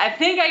 I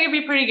think I could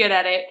be pretty good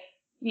at it,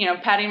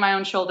 patting my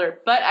own shoulder.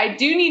 But I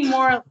do need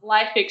more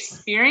life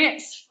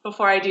experience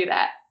before I do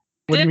that.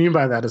 What do you mean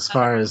by that, as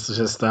far as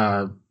just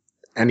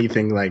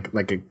anything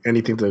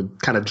anything to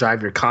kind of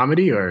drive your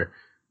comedy, or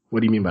what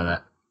do you mean by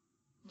that?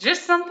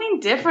 Just something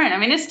different. I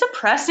mean, it's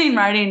depressing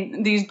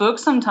writing these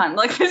books sometimes,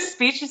 like this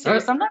Specious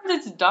series. Sometimes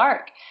it's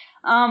dark.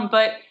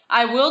 But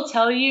I will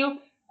tell you,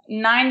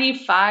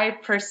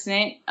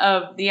 95%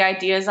 of the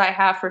ideas I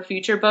have for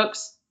future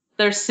books,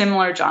 they're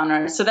similar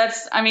genres. So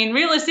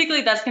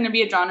realistically, that's going to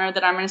be a genre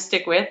that I'm going to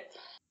stick with.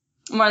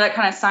 More that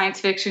kind of science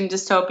fiction,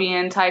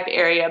 dystopian type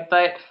area.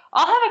 But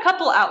I'll have a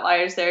couple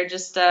outliers there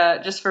just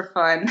for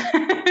fun.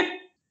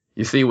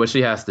 You see, what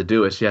she has to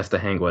do is she has to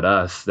hang with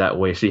us. That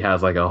way she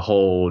has like a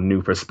whole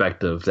new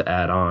perspective to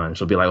add on.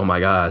 She'll be like, oh my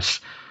gosh,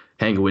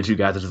 hanging with you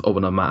guys has just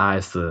opened up my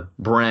eyes to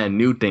brand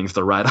new things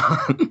to write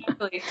on.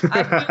 Exactly.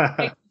 I feel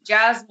like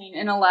Jasmine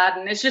in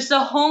Aladdin. It's just a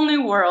whole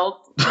new world.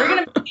 We're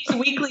going to make these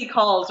weekly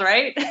calls,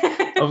 right?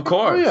 Of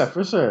course. Oh, yeah,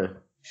 for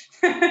sure.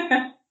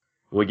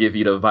 We'll give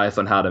you the advice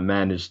on how to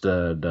manage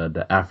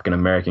the African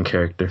American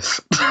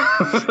characters.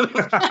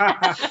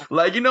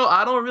 Like,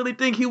 I don't really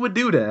think he would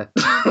do that.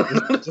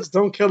 Just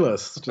don't kill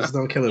us. Just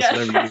don't kill us.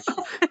 Yeah.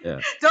 Yeah.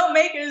 Don't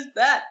make us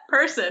that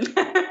person.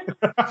 Yeah.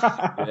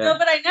 No,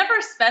 but I never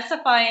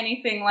specify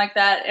anything like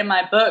that in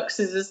my books.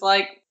 It's just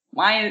like,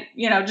 why,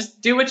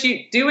 just do what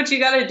you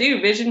got to do,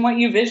 vision what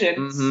you vision.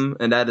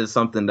 Mm-hmm. And that is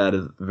something that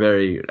is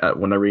very,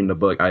 when I read the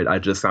book, I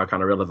just kind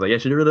of realized, like, yeah,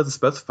 she really doesn't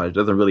specify. She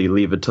doesn't really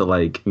leave it to,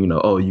 like,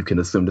 oh, you can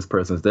assume this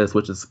person's this,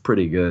 which is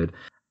pretty good.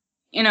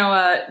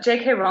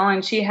 J.K.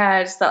 Rowling, she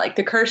has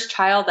the Cursed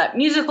Child, that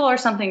musical or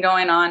something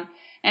going on.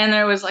 And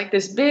there was like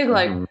this big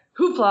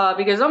hoopla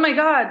because, oh my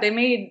God, they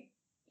made,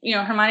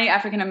 Hermione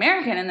African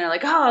American. And they're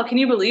like, oh, can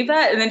you believe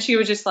that? And then she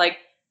was just like,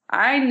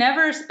 I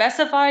never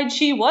specified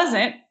she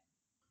wasn't.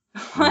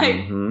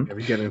 And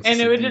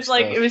it was just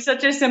like, it was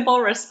such a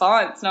simple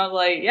response. And I was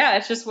like, yeah,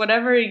 it's just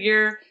whatever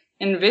you're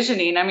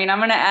envisioning. I mean, I'm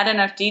going to add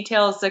enough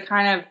details to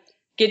kind of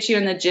get you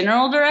in the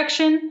general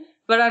direction,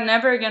 but I'm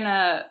never going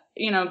to,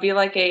 be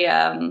like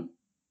a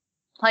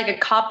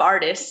cop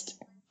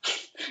artist,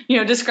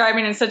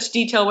 describing in such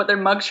detail what their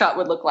mugshot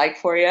would look like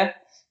for you.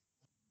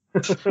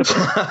 That's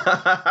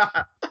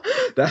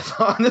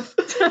honest.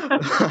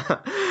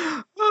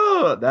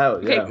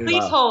 Okay,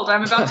 please hold.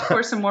 I'm about to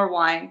pour some more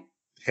wine.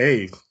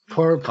 Hey,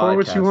 pour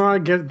what you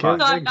want. Get I'm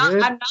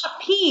not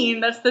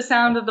peeing. That's the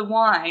sound of the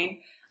wine.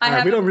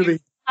 We don't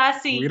really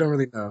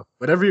know.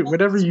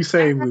 Whatever you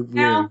say, we'll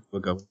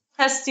go.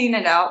 Testing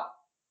it out.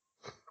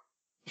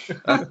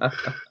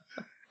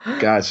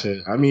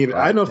 Gotcha. I mean, podcasting.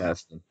 I know.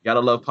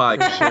 Gotta love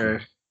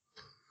podcasting.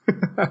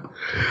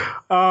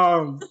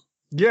 Sure.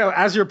 Yeah.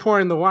 As you're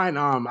pouring the wine,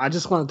 I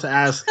just wanted to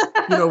ask.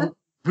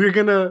 We're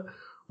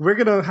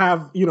gonna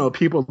have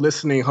people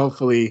listening.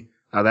 Hopefully,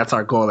 that's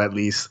our goal at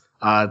least.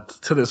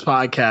 To this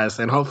podcast,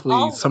 and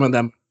hopefully some of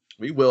them.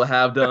 We will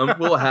have them.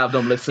 We'll have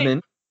them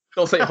listening.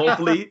 Don't say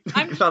hopefully.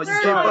 I'm sure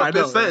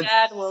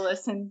Dad will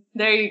listen.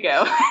 There you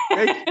go.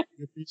 Thank you.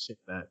 I appreciate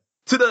that.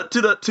 To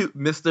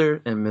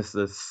Mr. and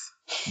Mrs.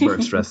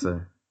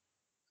 Berkstresser,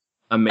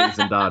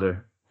 amazing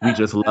daughter. We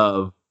just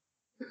love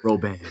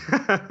Robin.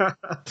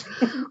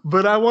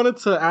 But I wanted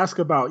to ask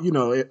about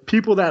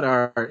people that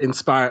are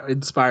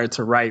inspired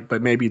to write,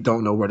 but maybe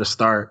don't know where to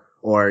start.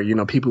 Or,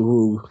 people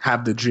who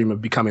have the dream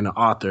of becoming an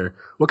author,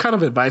 what kind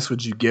of advice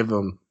would you give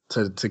them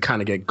to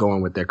kind of get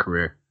going with their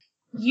career?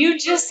 You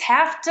just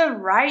have to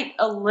write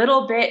a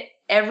little bit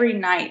every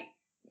night.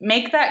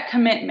 Make that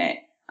commitment.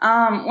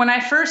 When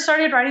I first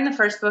started writing the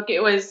first book,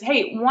 it was,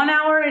 hey, 1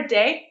 hour a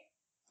day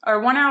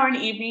or 1 hour an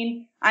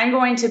evening, I'm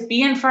going to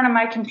be in front of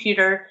my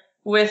computer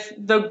with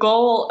the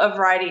goal of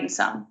writing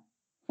some.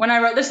 When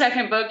I wrote the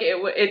second book,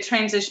 it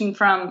transitioned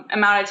from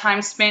amount of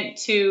time spent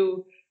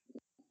to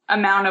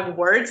amount of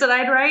words that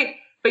I'd write,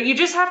 but you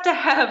just have to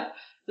have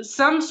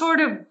some sort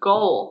of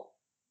goal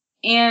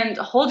and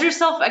hold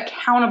yourself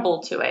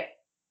accountable to it.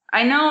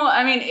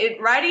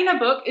 Writing a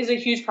book is a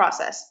huge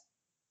process.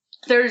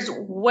 There's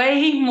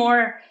way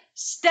more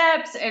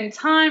steps and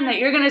time that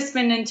you're going to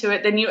spend into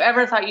it than you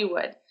ever thought you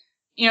would.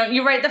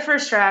 You write the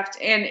first draft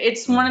and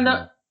it's one of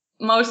the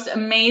most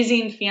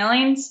amazing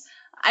feelings.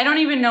 I don't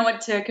even know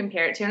what to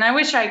compare it to, and I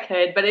wish I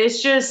could, but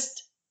it's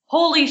just,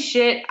 holy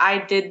shit, I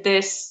did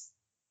this.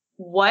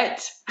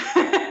 What?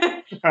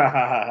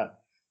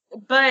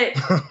 But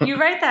you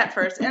write that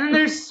first, and then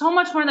there's so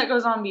much more that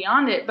goes on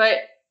beyond it. But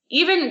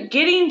even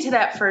getting to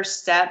that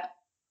first step,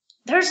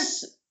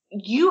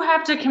 you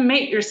have to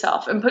commit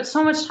yourself and put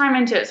so much time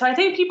into it. So I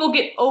think people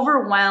get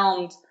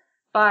overwhelmed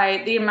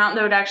by the amount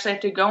they would actually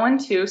have to go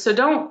into. So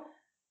don't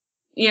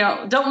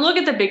look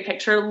at the big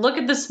picture, look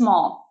at the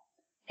small.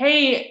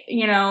 Hey,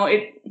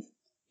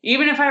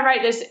 even if I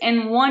write this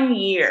in 1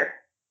 year,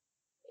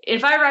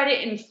 if I write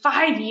it in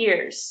 5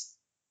 years,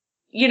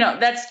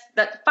 that's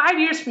 5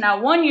 years from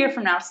now, 1 year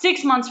from now,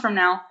 6 months from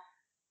now,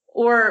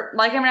 or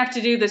like I'm going to have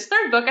to do this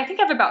third book. I think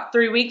I have about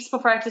 3 weeks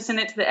before I have to send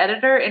it to the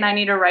editor, and I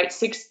need to write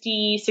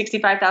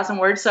 65,000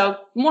 words. So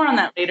more on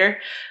that later.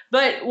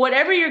 But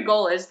whatever your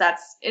goal is,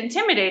 that's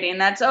intimidating.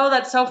 That's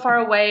so far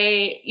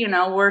away.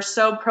 We're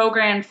so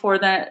programmed for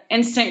the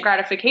instant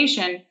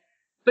gratification.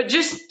 But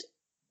just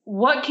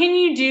what can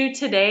you do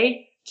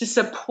today to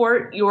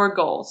support your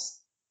goals?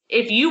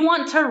 If you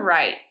want to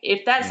write,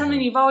 if that's something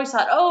you've always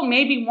thought, oh,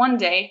 maybe one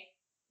day,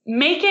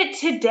 make it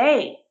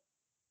today.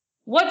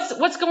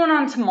 What's going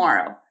on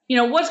tomorrow?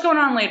 What's going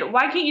on later?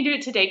 Why can't you do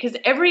it today? Because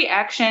every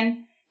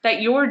action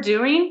that you're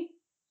doing,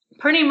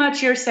 pretty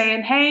much you're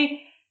saying,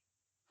 hey,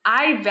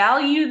 I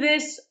value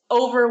this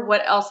over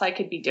what else I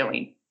could be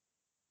doing.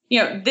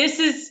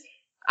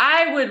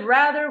 I would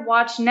rather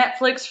watch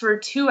Netflix for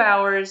 2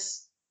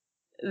 hours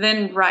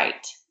than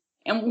write.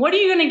 And what are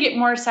you going to get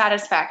more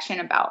satisfaction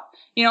about?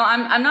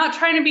 I'm not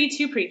trying to be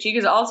too preachy,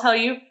 because I'll tell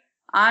you,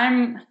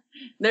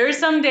 there are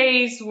some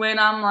days when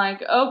I'm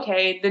like,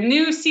 okay, the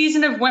new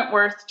season of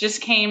Wentworth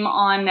just came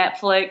on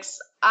Netflix.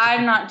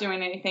 I'm not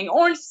doing anything.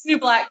 Orange is the New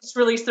Black just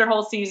released their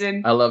whole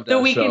season. I love that. The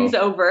weekend's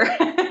over.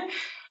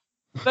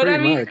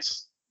 But much.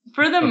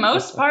 For the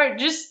most part,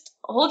 just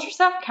hold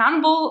yourself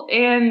accountable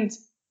and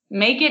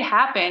make it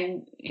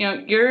happen.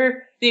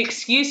 You're the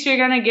excuse you're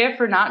going to give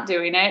for not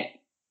doing it.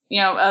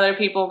 Other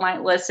people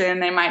might listen,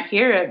 they might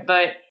hear it,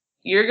 but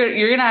you're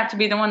going to have to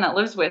be the one that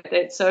lives with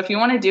it. So if you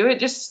want to do it,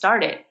 just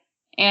start it.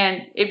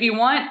 And if you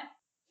want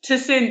to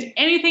send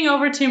anything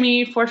over to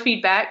me for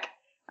feedback,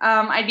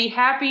 I'd be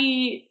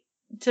happy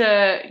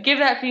to give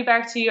that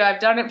feedback to you. I've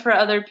done it for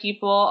other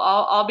people.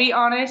 I'll be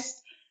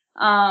honest.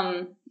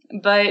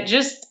 But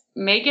just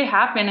make it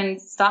happen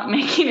and stop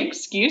making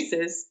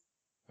excuses.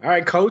 All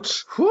right,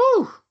 coach.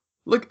 Whew.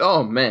 Look,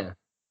 oh man.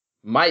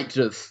 Mike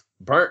just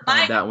burnt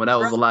on that one. That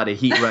was a lot of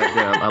heat right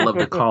there. I love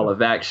the call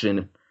of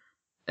action.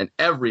 And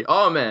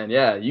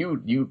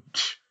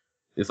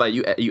it's like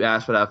you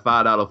asked for that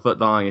 $5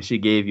 footlong and she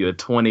gave you a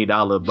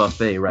 $20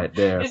 buffet right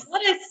there. Is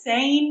that a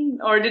saying,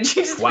 or did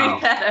you just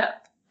make that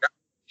up?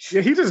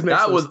 Yeah, he just made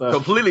that was stuff.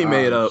 completely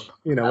made up.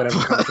 Whatever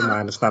comes to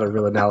mind. It's not a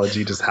real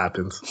analogy. It just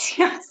happens.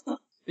 Yes.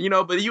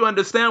 But you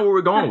understand where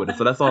we're going with it.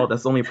 So that's all.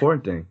 That's the only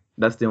important thing.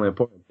 That's the only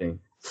important thing.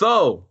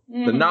 So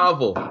the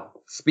novel,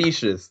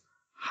 Specious.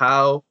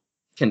 How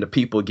can the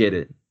people get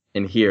it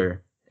and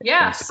hear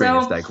and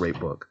experience that great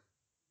book?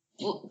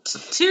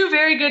 Two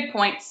very good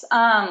points.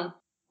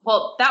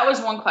 Well, that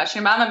was one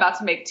question, but I'm about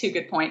to make two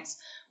good points.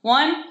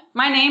 One,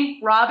 my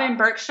name, Robin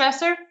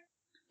Berkstresser.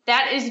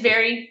 That is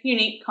very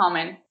unique,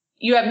 common.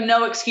 You have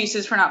no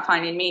excuses for not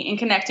finding me and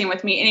connecting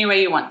with me any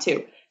way you want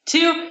to.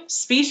 Two,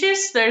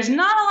 Specious. There's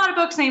not a lot of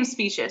books named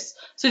Specious.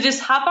 So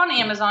just hop on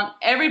Amazon.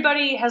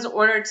 Everybody has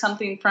ordered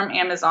something from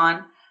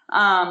Amazon.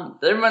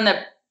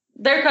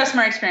 Their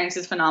customer experience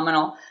is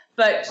phenomenal.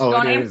 But go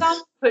on Amazon,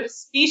 put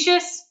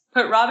Specious,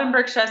 put Robin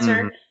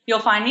Berkstresser. You'll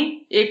find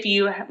me. If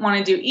you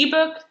want to do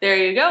ebook, there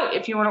you go.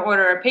 If you want to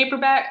order a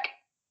paperback,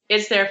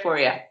 it's there for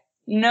you.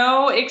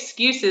 No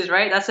excuses,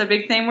 right? That's a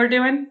big thing we're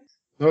doing.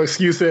 No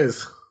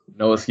excuses.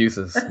 No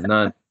excuses.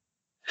 None.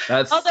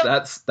 That's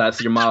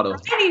your motto.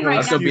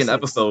 That's gonna be an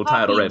episode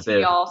title right there.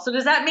 Y'all. So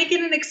does that make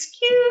it an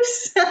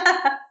excuse?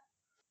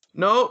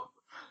 Nope.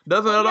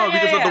 Doesn't at all. We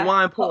just let the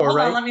wine pour, hold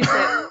right? On, let me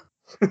sit.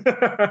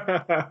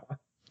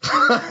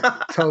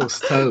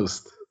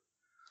 Toast.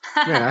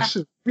 Man,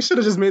 we should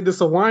have just made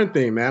this a wine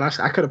thing, man.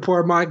 I could have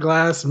poured my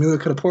glass. Amelia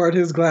could have poured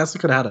his glass. We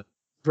could have had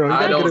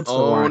I don't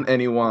own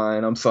any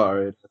wine. I'm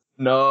sorry.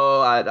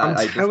 No,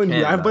 I'm telling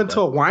you, I've been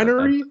to a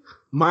winery.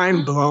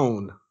 Mind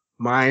blown.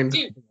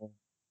 Dude.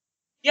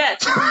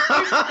 Yes.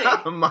 Here's the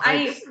thing.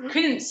 I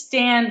couldn't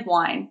stand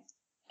wine.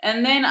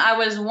 And then I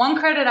was 1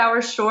 credit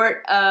hour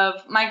short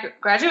of my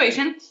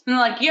graduation. And they're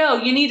like, yo,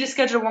 you need to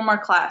schedule one more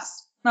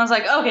class. And I was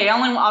like, okay, I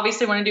only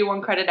obviously want to do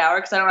 1 credit hour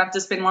because I don't have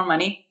to spend more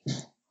money.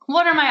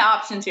 What are my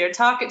options here?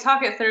 Talk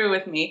it through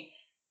with me.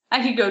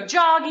 I could go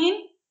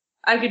jogging.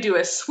 I could do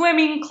a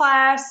swimming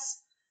class.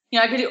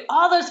 I could do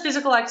all those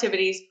physical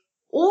activities.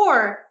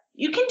 Or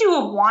you can do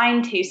a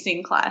wine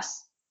tasting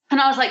class. And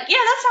I was like, yeah,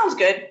 that sounds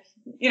good.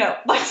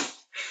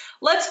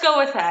 Let's go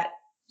with that.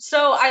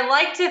 So I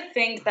like to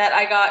think that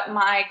I got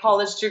my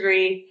college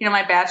degree,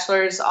 my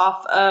bachelor's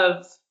off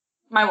of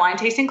my wine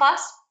tasting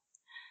class.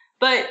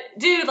 But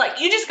dude,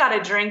 you just got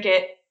to drink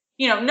it.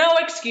 No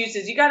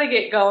excuses. You got to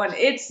get going.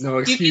 No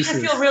excuses. You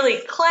can feel really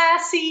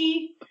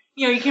classy.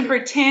 You can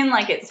pretend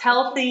like it's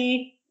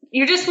healthy.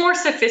 You're just more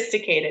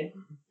sophisticated.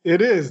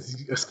 It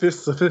is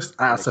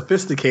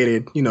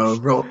sophisticated.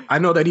 I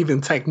know that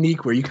even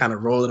technique where you kind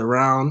of roll it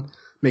around,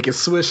 make it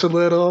swish a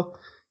little.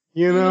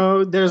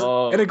 And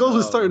it goes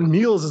with certain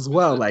meals as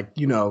well, like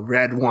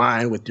red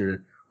wine with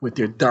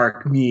your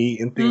dark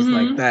meat and things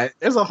like that.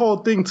 There's a whole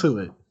thing to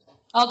it.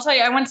 I'll tell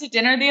you, I went to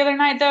dinner the other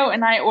night though,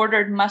 and I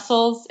ordered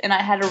mussels and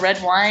I had a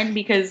red wine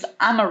because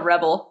I'm a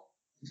rebel.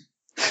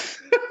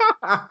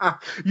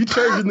 You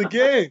changing the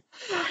game.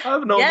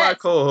 I've known my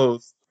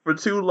co-host for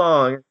too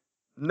long.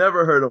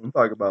 Never heard him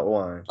talk about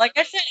wine. Like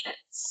I said,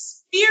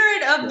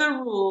 spirit of the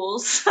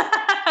rules.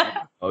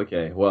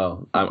 Okay,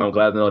 well, I'm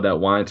glad to know that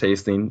wine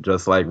tasting,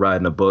 just like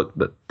writing a book,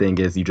 the thing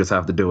is you just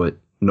have to do it.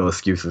 No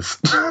excuses.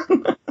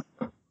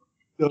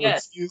 No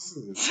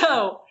excuses.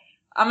 So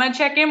I'm going to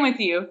check in with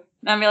you.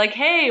 And I'll be like,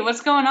 hey,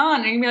 what's going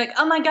on? And you'll be like,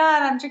 oh my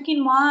God, I'm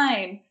drinking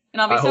wine.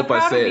 And I'll be so proud of you. I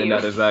hope I say it in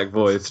that exact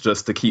voice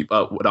just to keep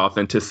up with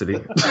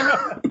authenticity.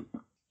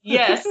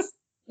 Yes.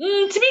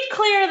 To be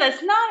clear,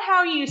 that's not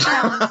how you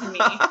sound to me,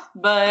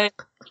 but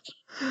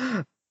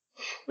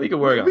we can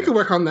work on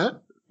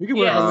that. We can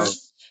work on that.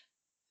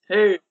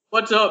 Hey,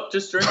 what's up?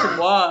 Just drinking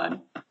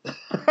wine.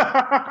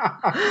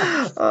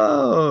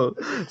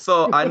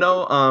 So I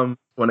know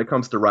when it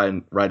comes to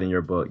writing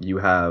your book, you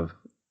have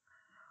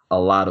a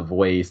lot of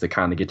ways to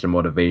kind of get your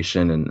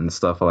motivation and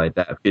stuff like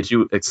that. Could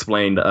you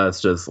explain to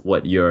us just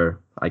what your,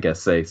 I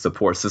guess,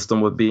 support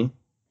system would be?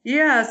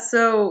 Yeah.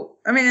 So,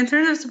 in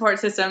terms of support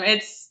system,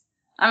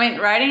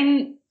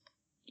 writing,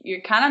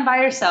 you're kind of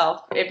by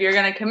yourself. If you're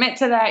going to commit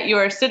to that, you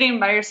are sitting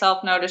by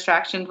yourself, no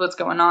distractions, what's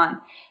going on.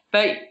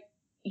 But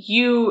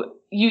you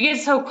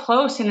get so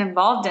close and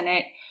involved in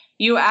it,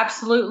 you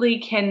absolutely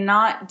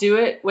cannot do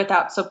it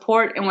without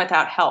support and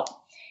without help.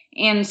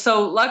 And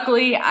so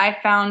luckily I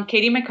found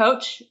Katie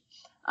McCoach.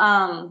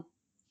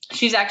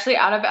 She's actually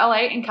out of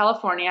LA in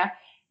California,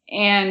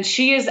 and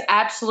she is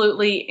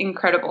absolutely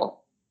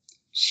incredible.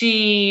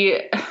 She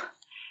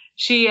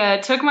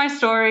took my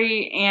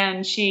story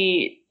and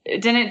she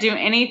didn't do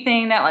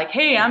anything that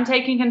hey, I'm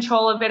taking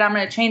control of it. I'm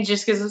going to change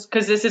this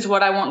because this is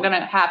what I want going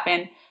to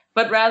happen.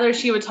 but rather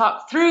she would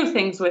talk through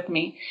things with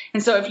me.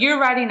 And so if you're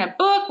writing a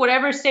book,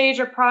 whatever stage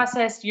or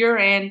process you're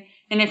in,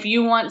 and if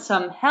you want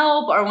some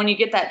help, or when you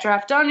get that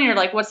draft done and you're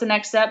like, what's the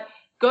next step?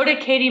 Go to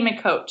Katie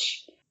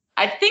McCoach.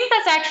 I think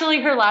that's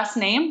actually her last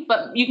name,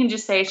 but you can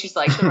just say she's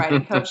like the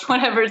writing coach,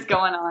 whatever's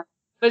going on.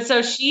 But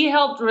so she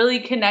helped really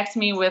connect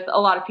me with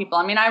a lot of people.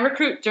 I mean, I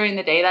recruit during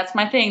the day. That's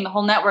my thing, the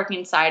whole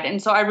networking side.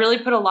 And so I really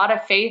put a lot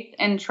of faith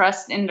and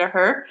trust into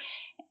her.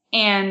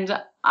 And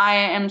I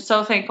am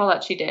so thankful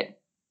that she did.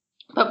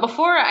 But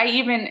before I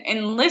even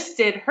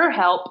enlisted her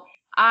help,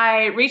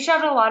 I reached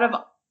out to a lot of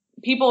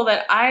people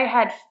that I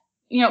had,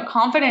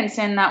 confidence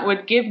in that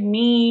would give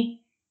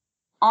me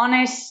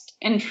honest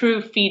and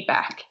true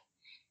feedback.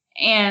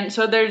 And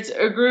so there's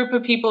a group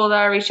of people that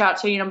I reached out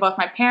to, both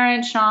my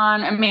parents,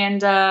 Sean,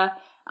 Amanda,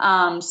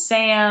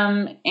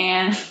 Sam,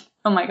 and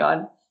oh my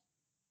God.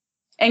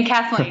 And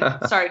Kathleen.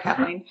 Sorry,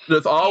 Kathleen.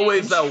 There's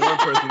always that one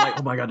person like,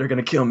 oh my God, they're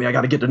going to kill me. I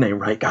got to get their name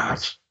right.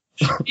 Gosh.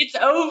 It's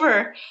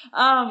over.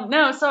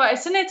 No, so I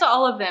sent it to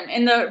all of them.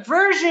 And the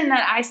version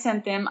that I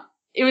sent them,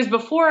 it was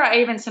before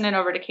I even sent it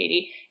over to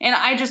Katie. And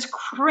I just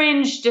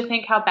cringed to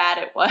think how bad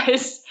it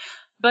was.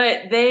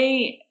 But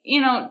they,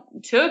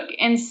 took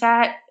and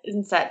sat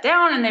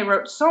down and they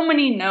wrote so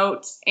many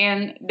notes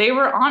and they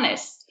were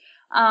honest.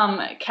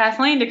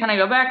 Kathleen, to kind of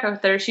go back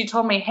up there, she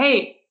told me,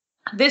 hey,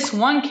 this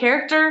one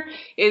character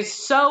is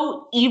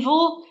so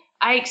evil,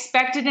 I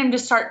expected him to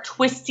start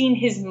twisting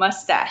his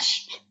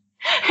mustache.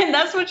 And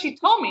that's what she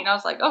told me. And I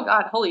was like, oh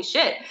God, holy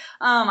shit.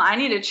 I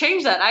need to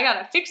change that. I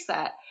got to fix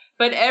that.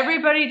 But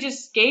everybody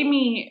just gave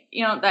me,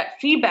 that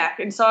feedback.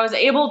 And so I was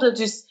able to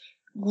just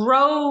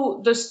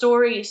grow the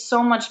story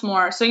so much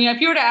more. So, if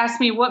you were to ask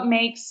me what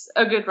makes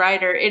a good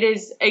writer, it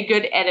is a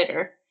good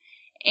editor.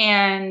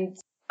 And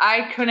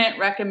I couldn't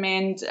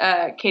recommend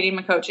Katie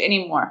McCoach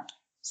anymore.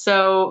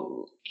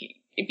 So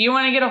if you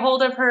want to get a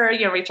hold of her,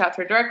 reach out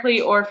to her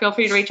directly, or feel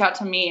free to reach out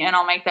to me and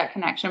I'll make that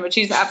connection. But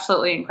she's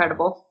absolutely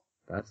incredible.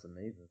 That's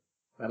amazing.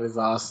 That is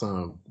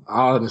awesome.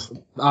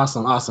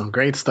 Awesome.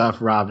 Great stuff,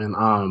 Robin.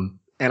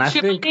 And I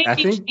think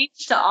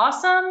change to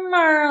awesome,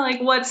 or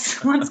like what's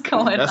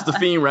going on? That's the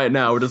theme right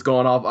now. We're just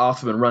going off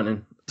awesome and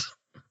running.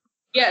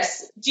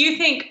 Yes. Do you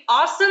think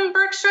awesome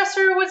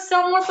Berkstresser would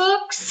sell more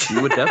books?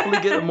 You would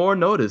definitely get more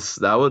notice.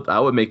 That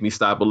would make me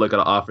stop and look at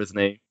an author's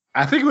name.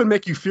 I think it would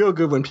make you feel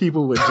good when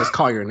people would just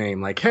call your name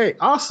like, hey,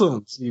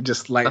 awesome. So you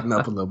just lighten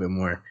up a little bit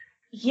more.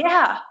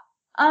 Yeah.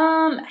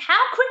 How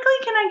quickly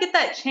can I get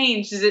that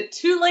changed? Is it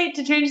too late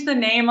to change the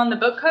name on the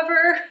book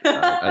cover?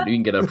 You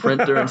can get a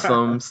printer and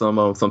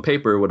some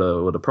paper with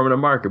a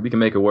permanent marker. We can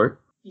make it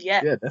work.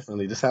 Yeah. Yeah,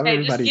 definitely. Just have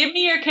everybody. Just give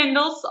me your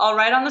Kindles. I'll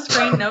write on the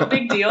screen. No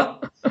big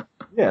deal.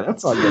 Yeah,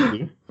 that's all you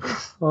do.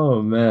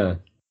 Oh man.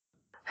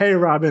 Hey,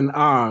 Robin.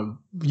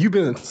 You've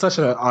been such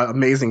an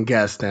amazing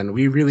guest, and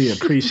we really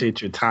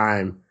appreciate your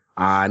time.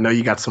 I know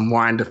you got some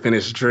wine to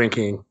finish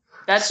drinking.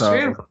 That's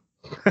true.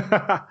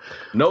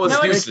 No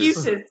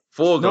excuses.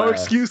 Full glass. No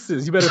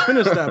excuses. You better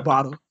finish that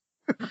bottle.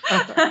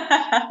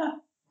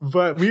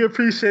 But we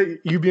appreciate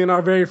you being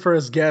our very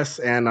first guest,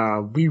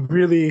 and we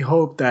really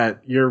hope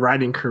that your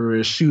writing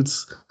career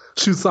shoots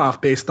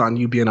off based on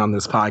you being on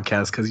this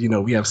podcast, because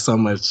we have so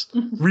much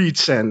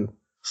reach and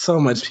so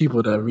much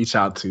people to reach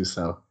out to.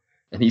 So,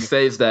 and he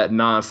says that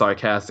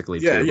non-sarcastically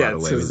too. By the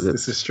way,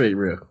 this is straight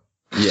real.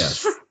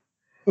 Yes.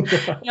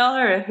 Y'all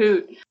are a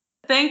hoot.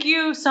 Thank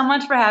you so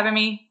much for having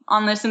me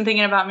on this and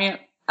thinking about me.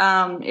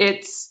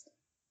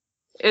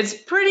 It's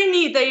pretty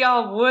neat that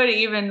y'all would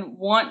even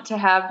want to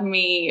have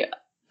me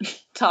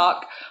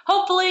talk.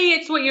 Hopefully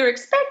it's what you're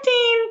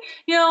expecting.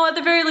 At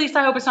the very least,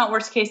 I hope it's not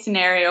worst case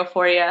scenario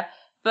for you.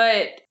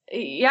 But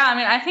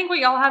yeah, I think what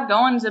y'all have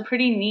going is a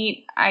pretty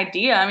neat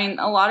idea.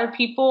 A lot of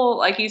people,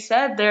 like you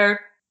said, they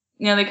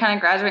kind of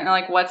graduate and they're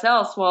like, what's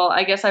else? Well,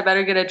 I guess I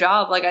better get a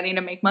job. Like, I need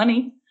to make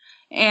money.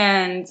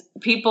 And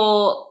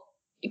people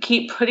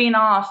keep putting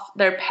off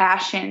their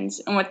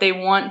passions and what they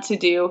want to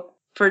do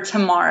for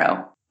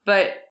tomorrow.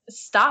 But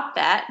stop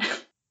that.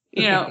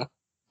 No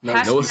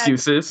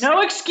excuses.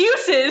 No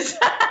excuses.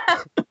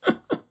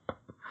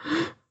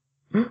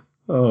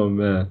 Oh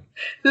man,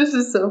 this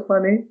is so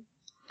funny.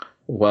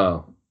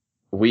 Well,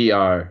 we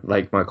are,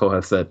 like my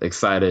co-host said,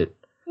 excited,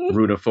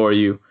 rooting for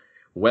you.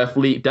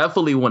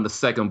 Definitely when the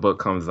second book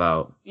comes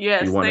out,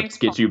 yes, we want to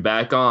get you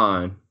back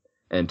on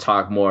and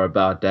talk more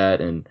about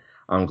that. And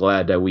I'm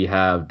glad that we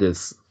have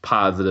this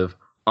positive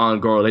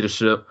ongoing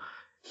relationship,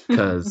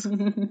 because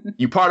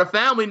you're part of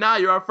family now.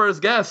 You're our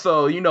first guest,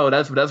 so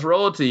that's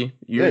royalty.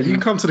 You can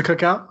come to the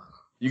cookout.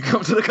 You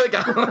come to the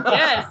cookout.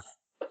 Yes.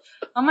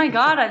 Oh my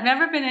God, I've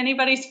never been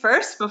anybody's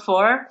first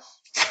before.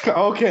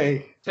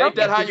 Okay. Take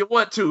that how you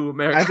want to,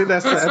 America. I think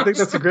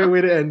that's a great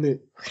way to end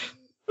it.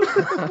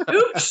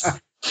 Oops.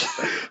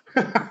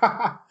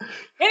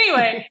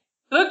 Anyway,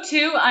 book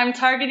 2, I'm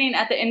targeting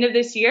at the end of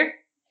this year.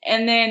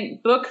 And then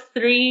book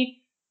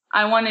 3,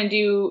 I want to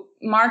do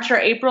March or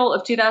April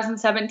of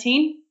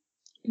 2017.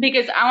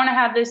 Because I want to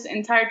have this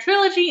entire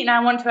trilogy and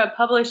I want to have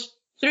published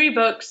 3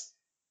 books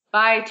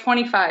by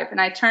 25.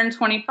 And I turned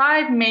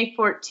 25 May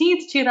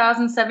 14th,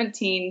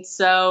 2017.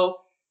 So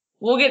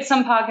we'll get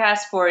some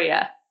podcasts for you.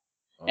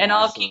 And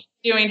I'll Awesome. keep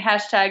doing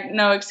hashtag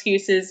no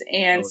excuses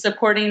and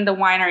supporting the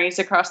wineries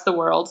across the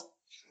world.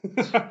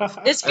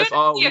 It's good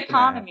for the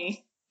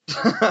economy.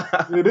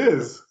 It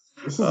is.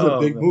 This is a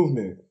big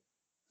movement.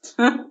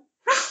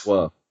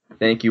 Well,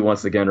 thank you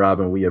once again,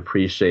 Robin. We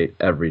appreciate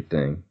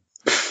everything.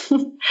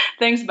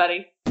 Thanks,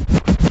 buddy.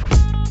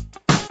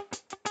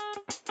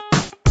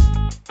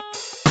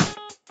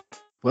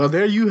 Well,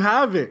 there you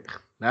have it.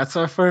 That's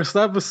our first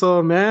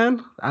episode,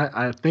 man.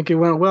 I think it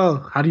went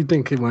well. How do you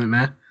think it went,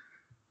 man?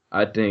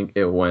 I think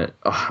it went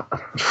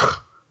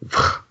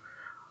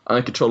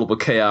uncontrollable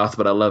chaos,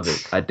 but I love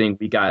it. I think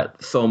we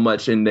got so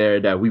much in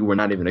there that we were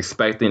not even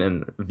expecting.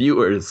 And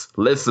viewers,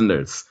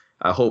 listeners,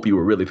 I hope you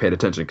were really paying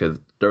attention because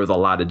there was a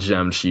lot of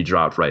gems she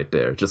dropped right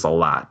there. Just a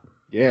lot.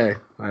 Yeah,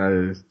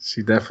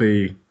 she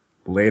definitely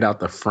laid out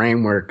the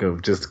framework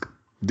of just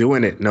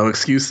doing it. No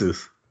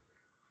excuses.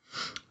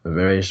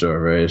 Very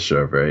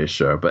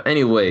sure. But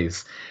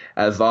anyways,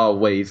 as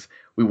always,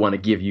 we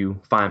want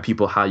to find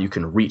people how you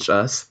can reach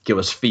us, give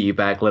us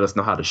feedback, let us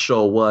know how the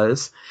show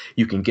was.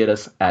 You can get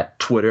us at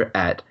Twitter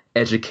at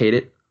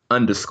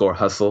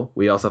educated_hustle.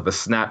 We also have a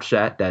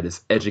Snapchat that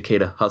is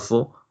educated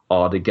hustle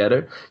all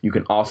together. You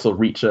can also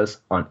reach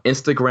us on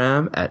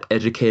Instagram at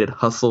educated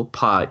hustle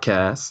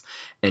podcast.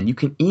 And you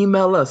can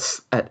email us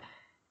at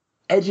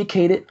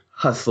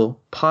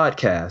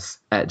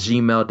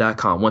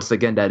educatedhustlepodcast@gmail.com. Once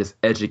again, that is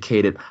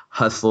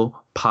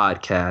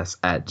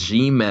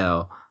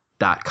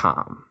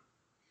educatedhustlepodcast@gmail.com.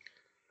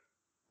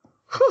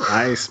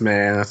 Nice,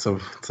 man. It's a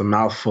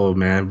mouthful,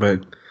 man.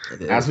 But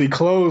as we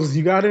close,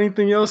 you got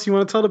anything else you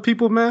want to tell the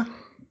people, man?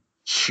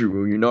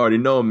 Sure, you already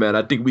know, man.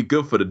 I think we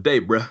good for the day,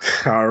 bro.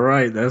 All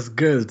right, that's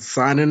good.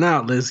 Signing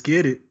out. Let's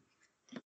get it.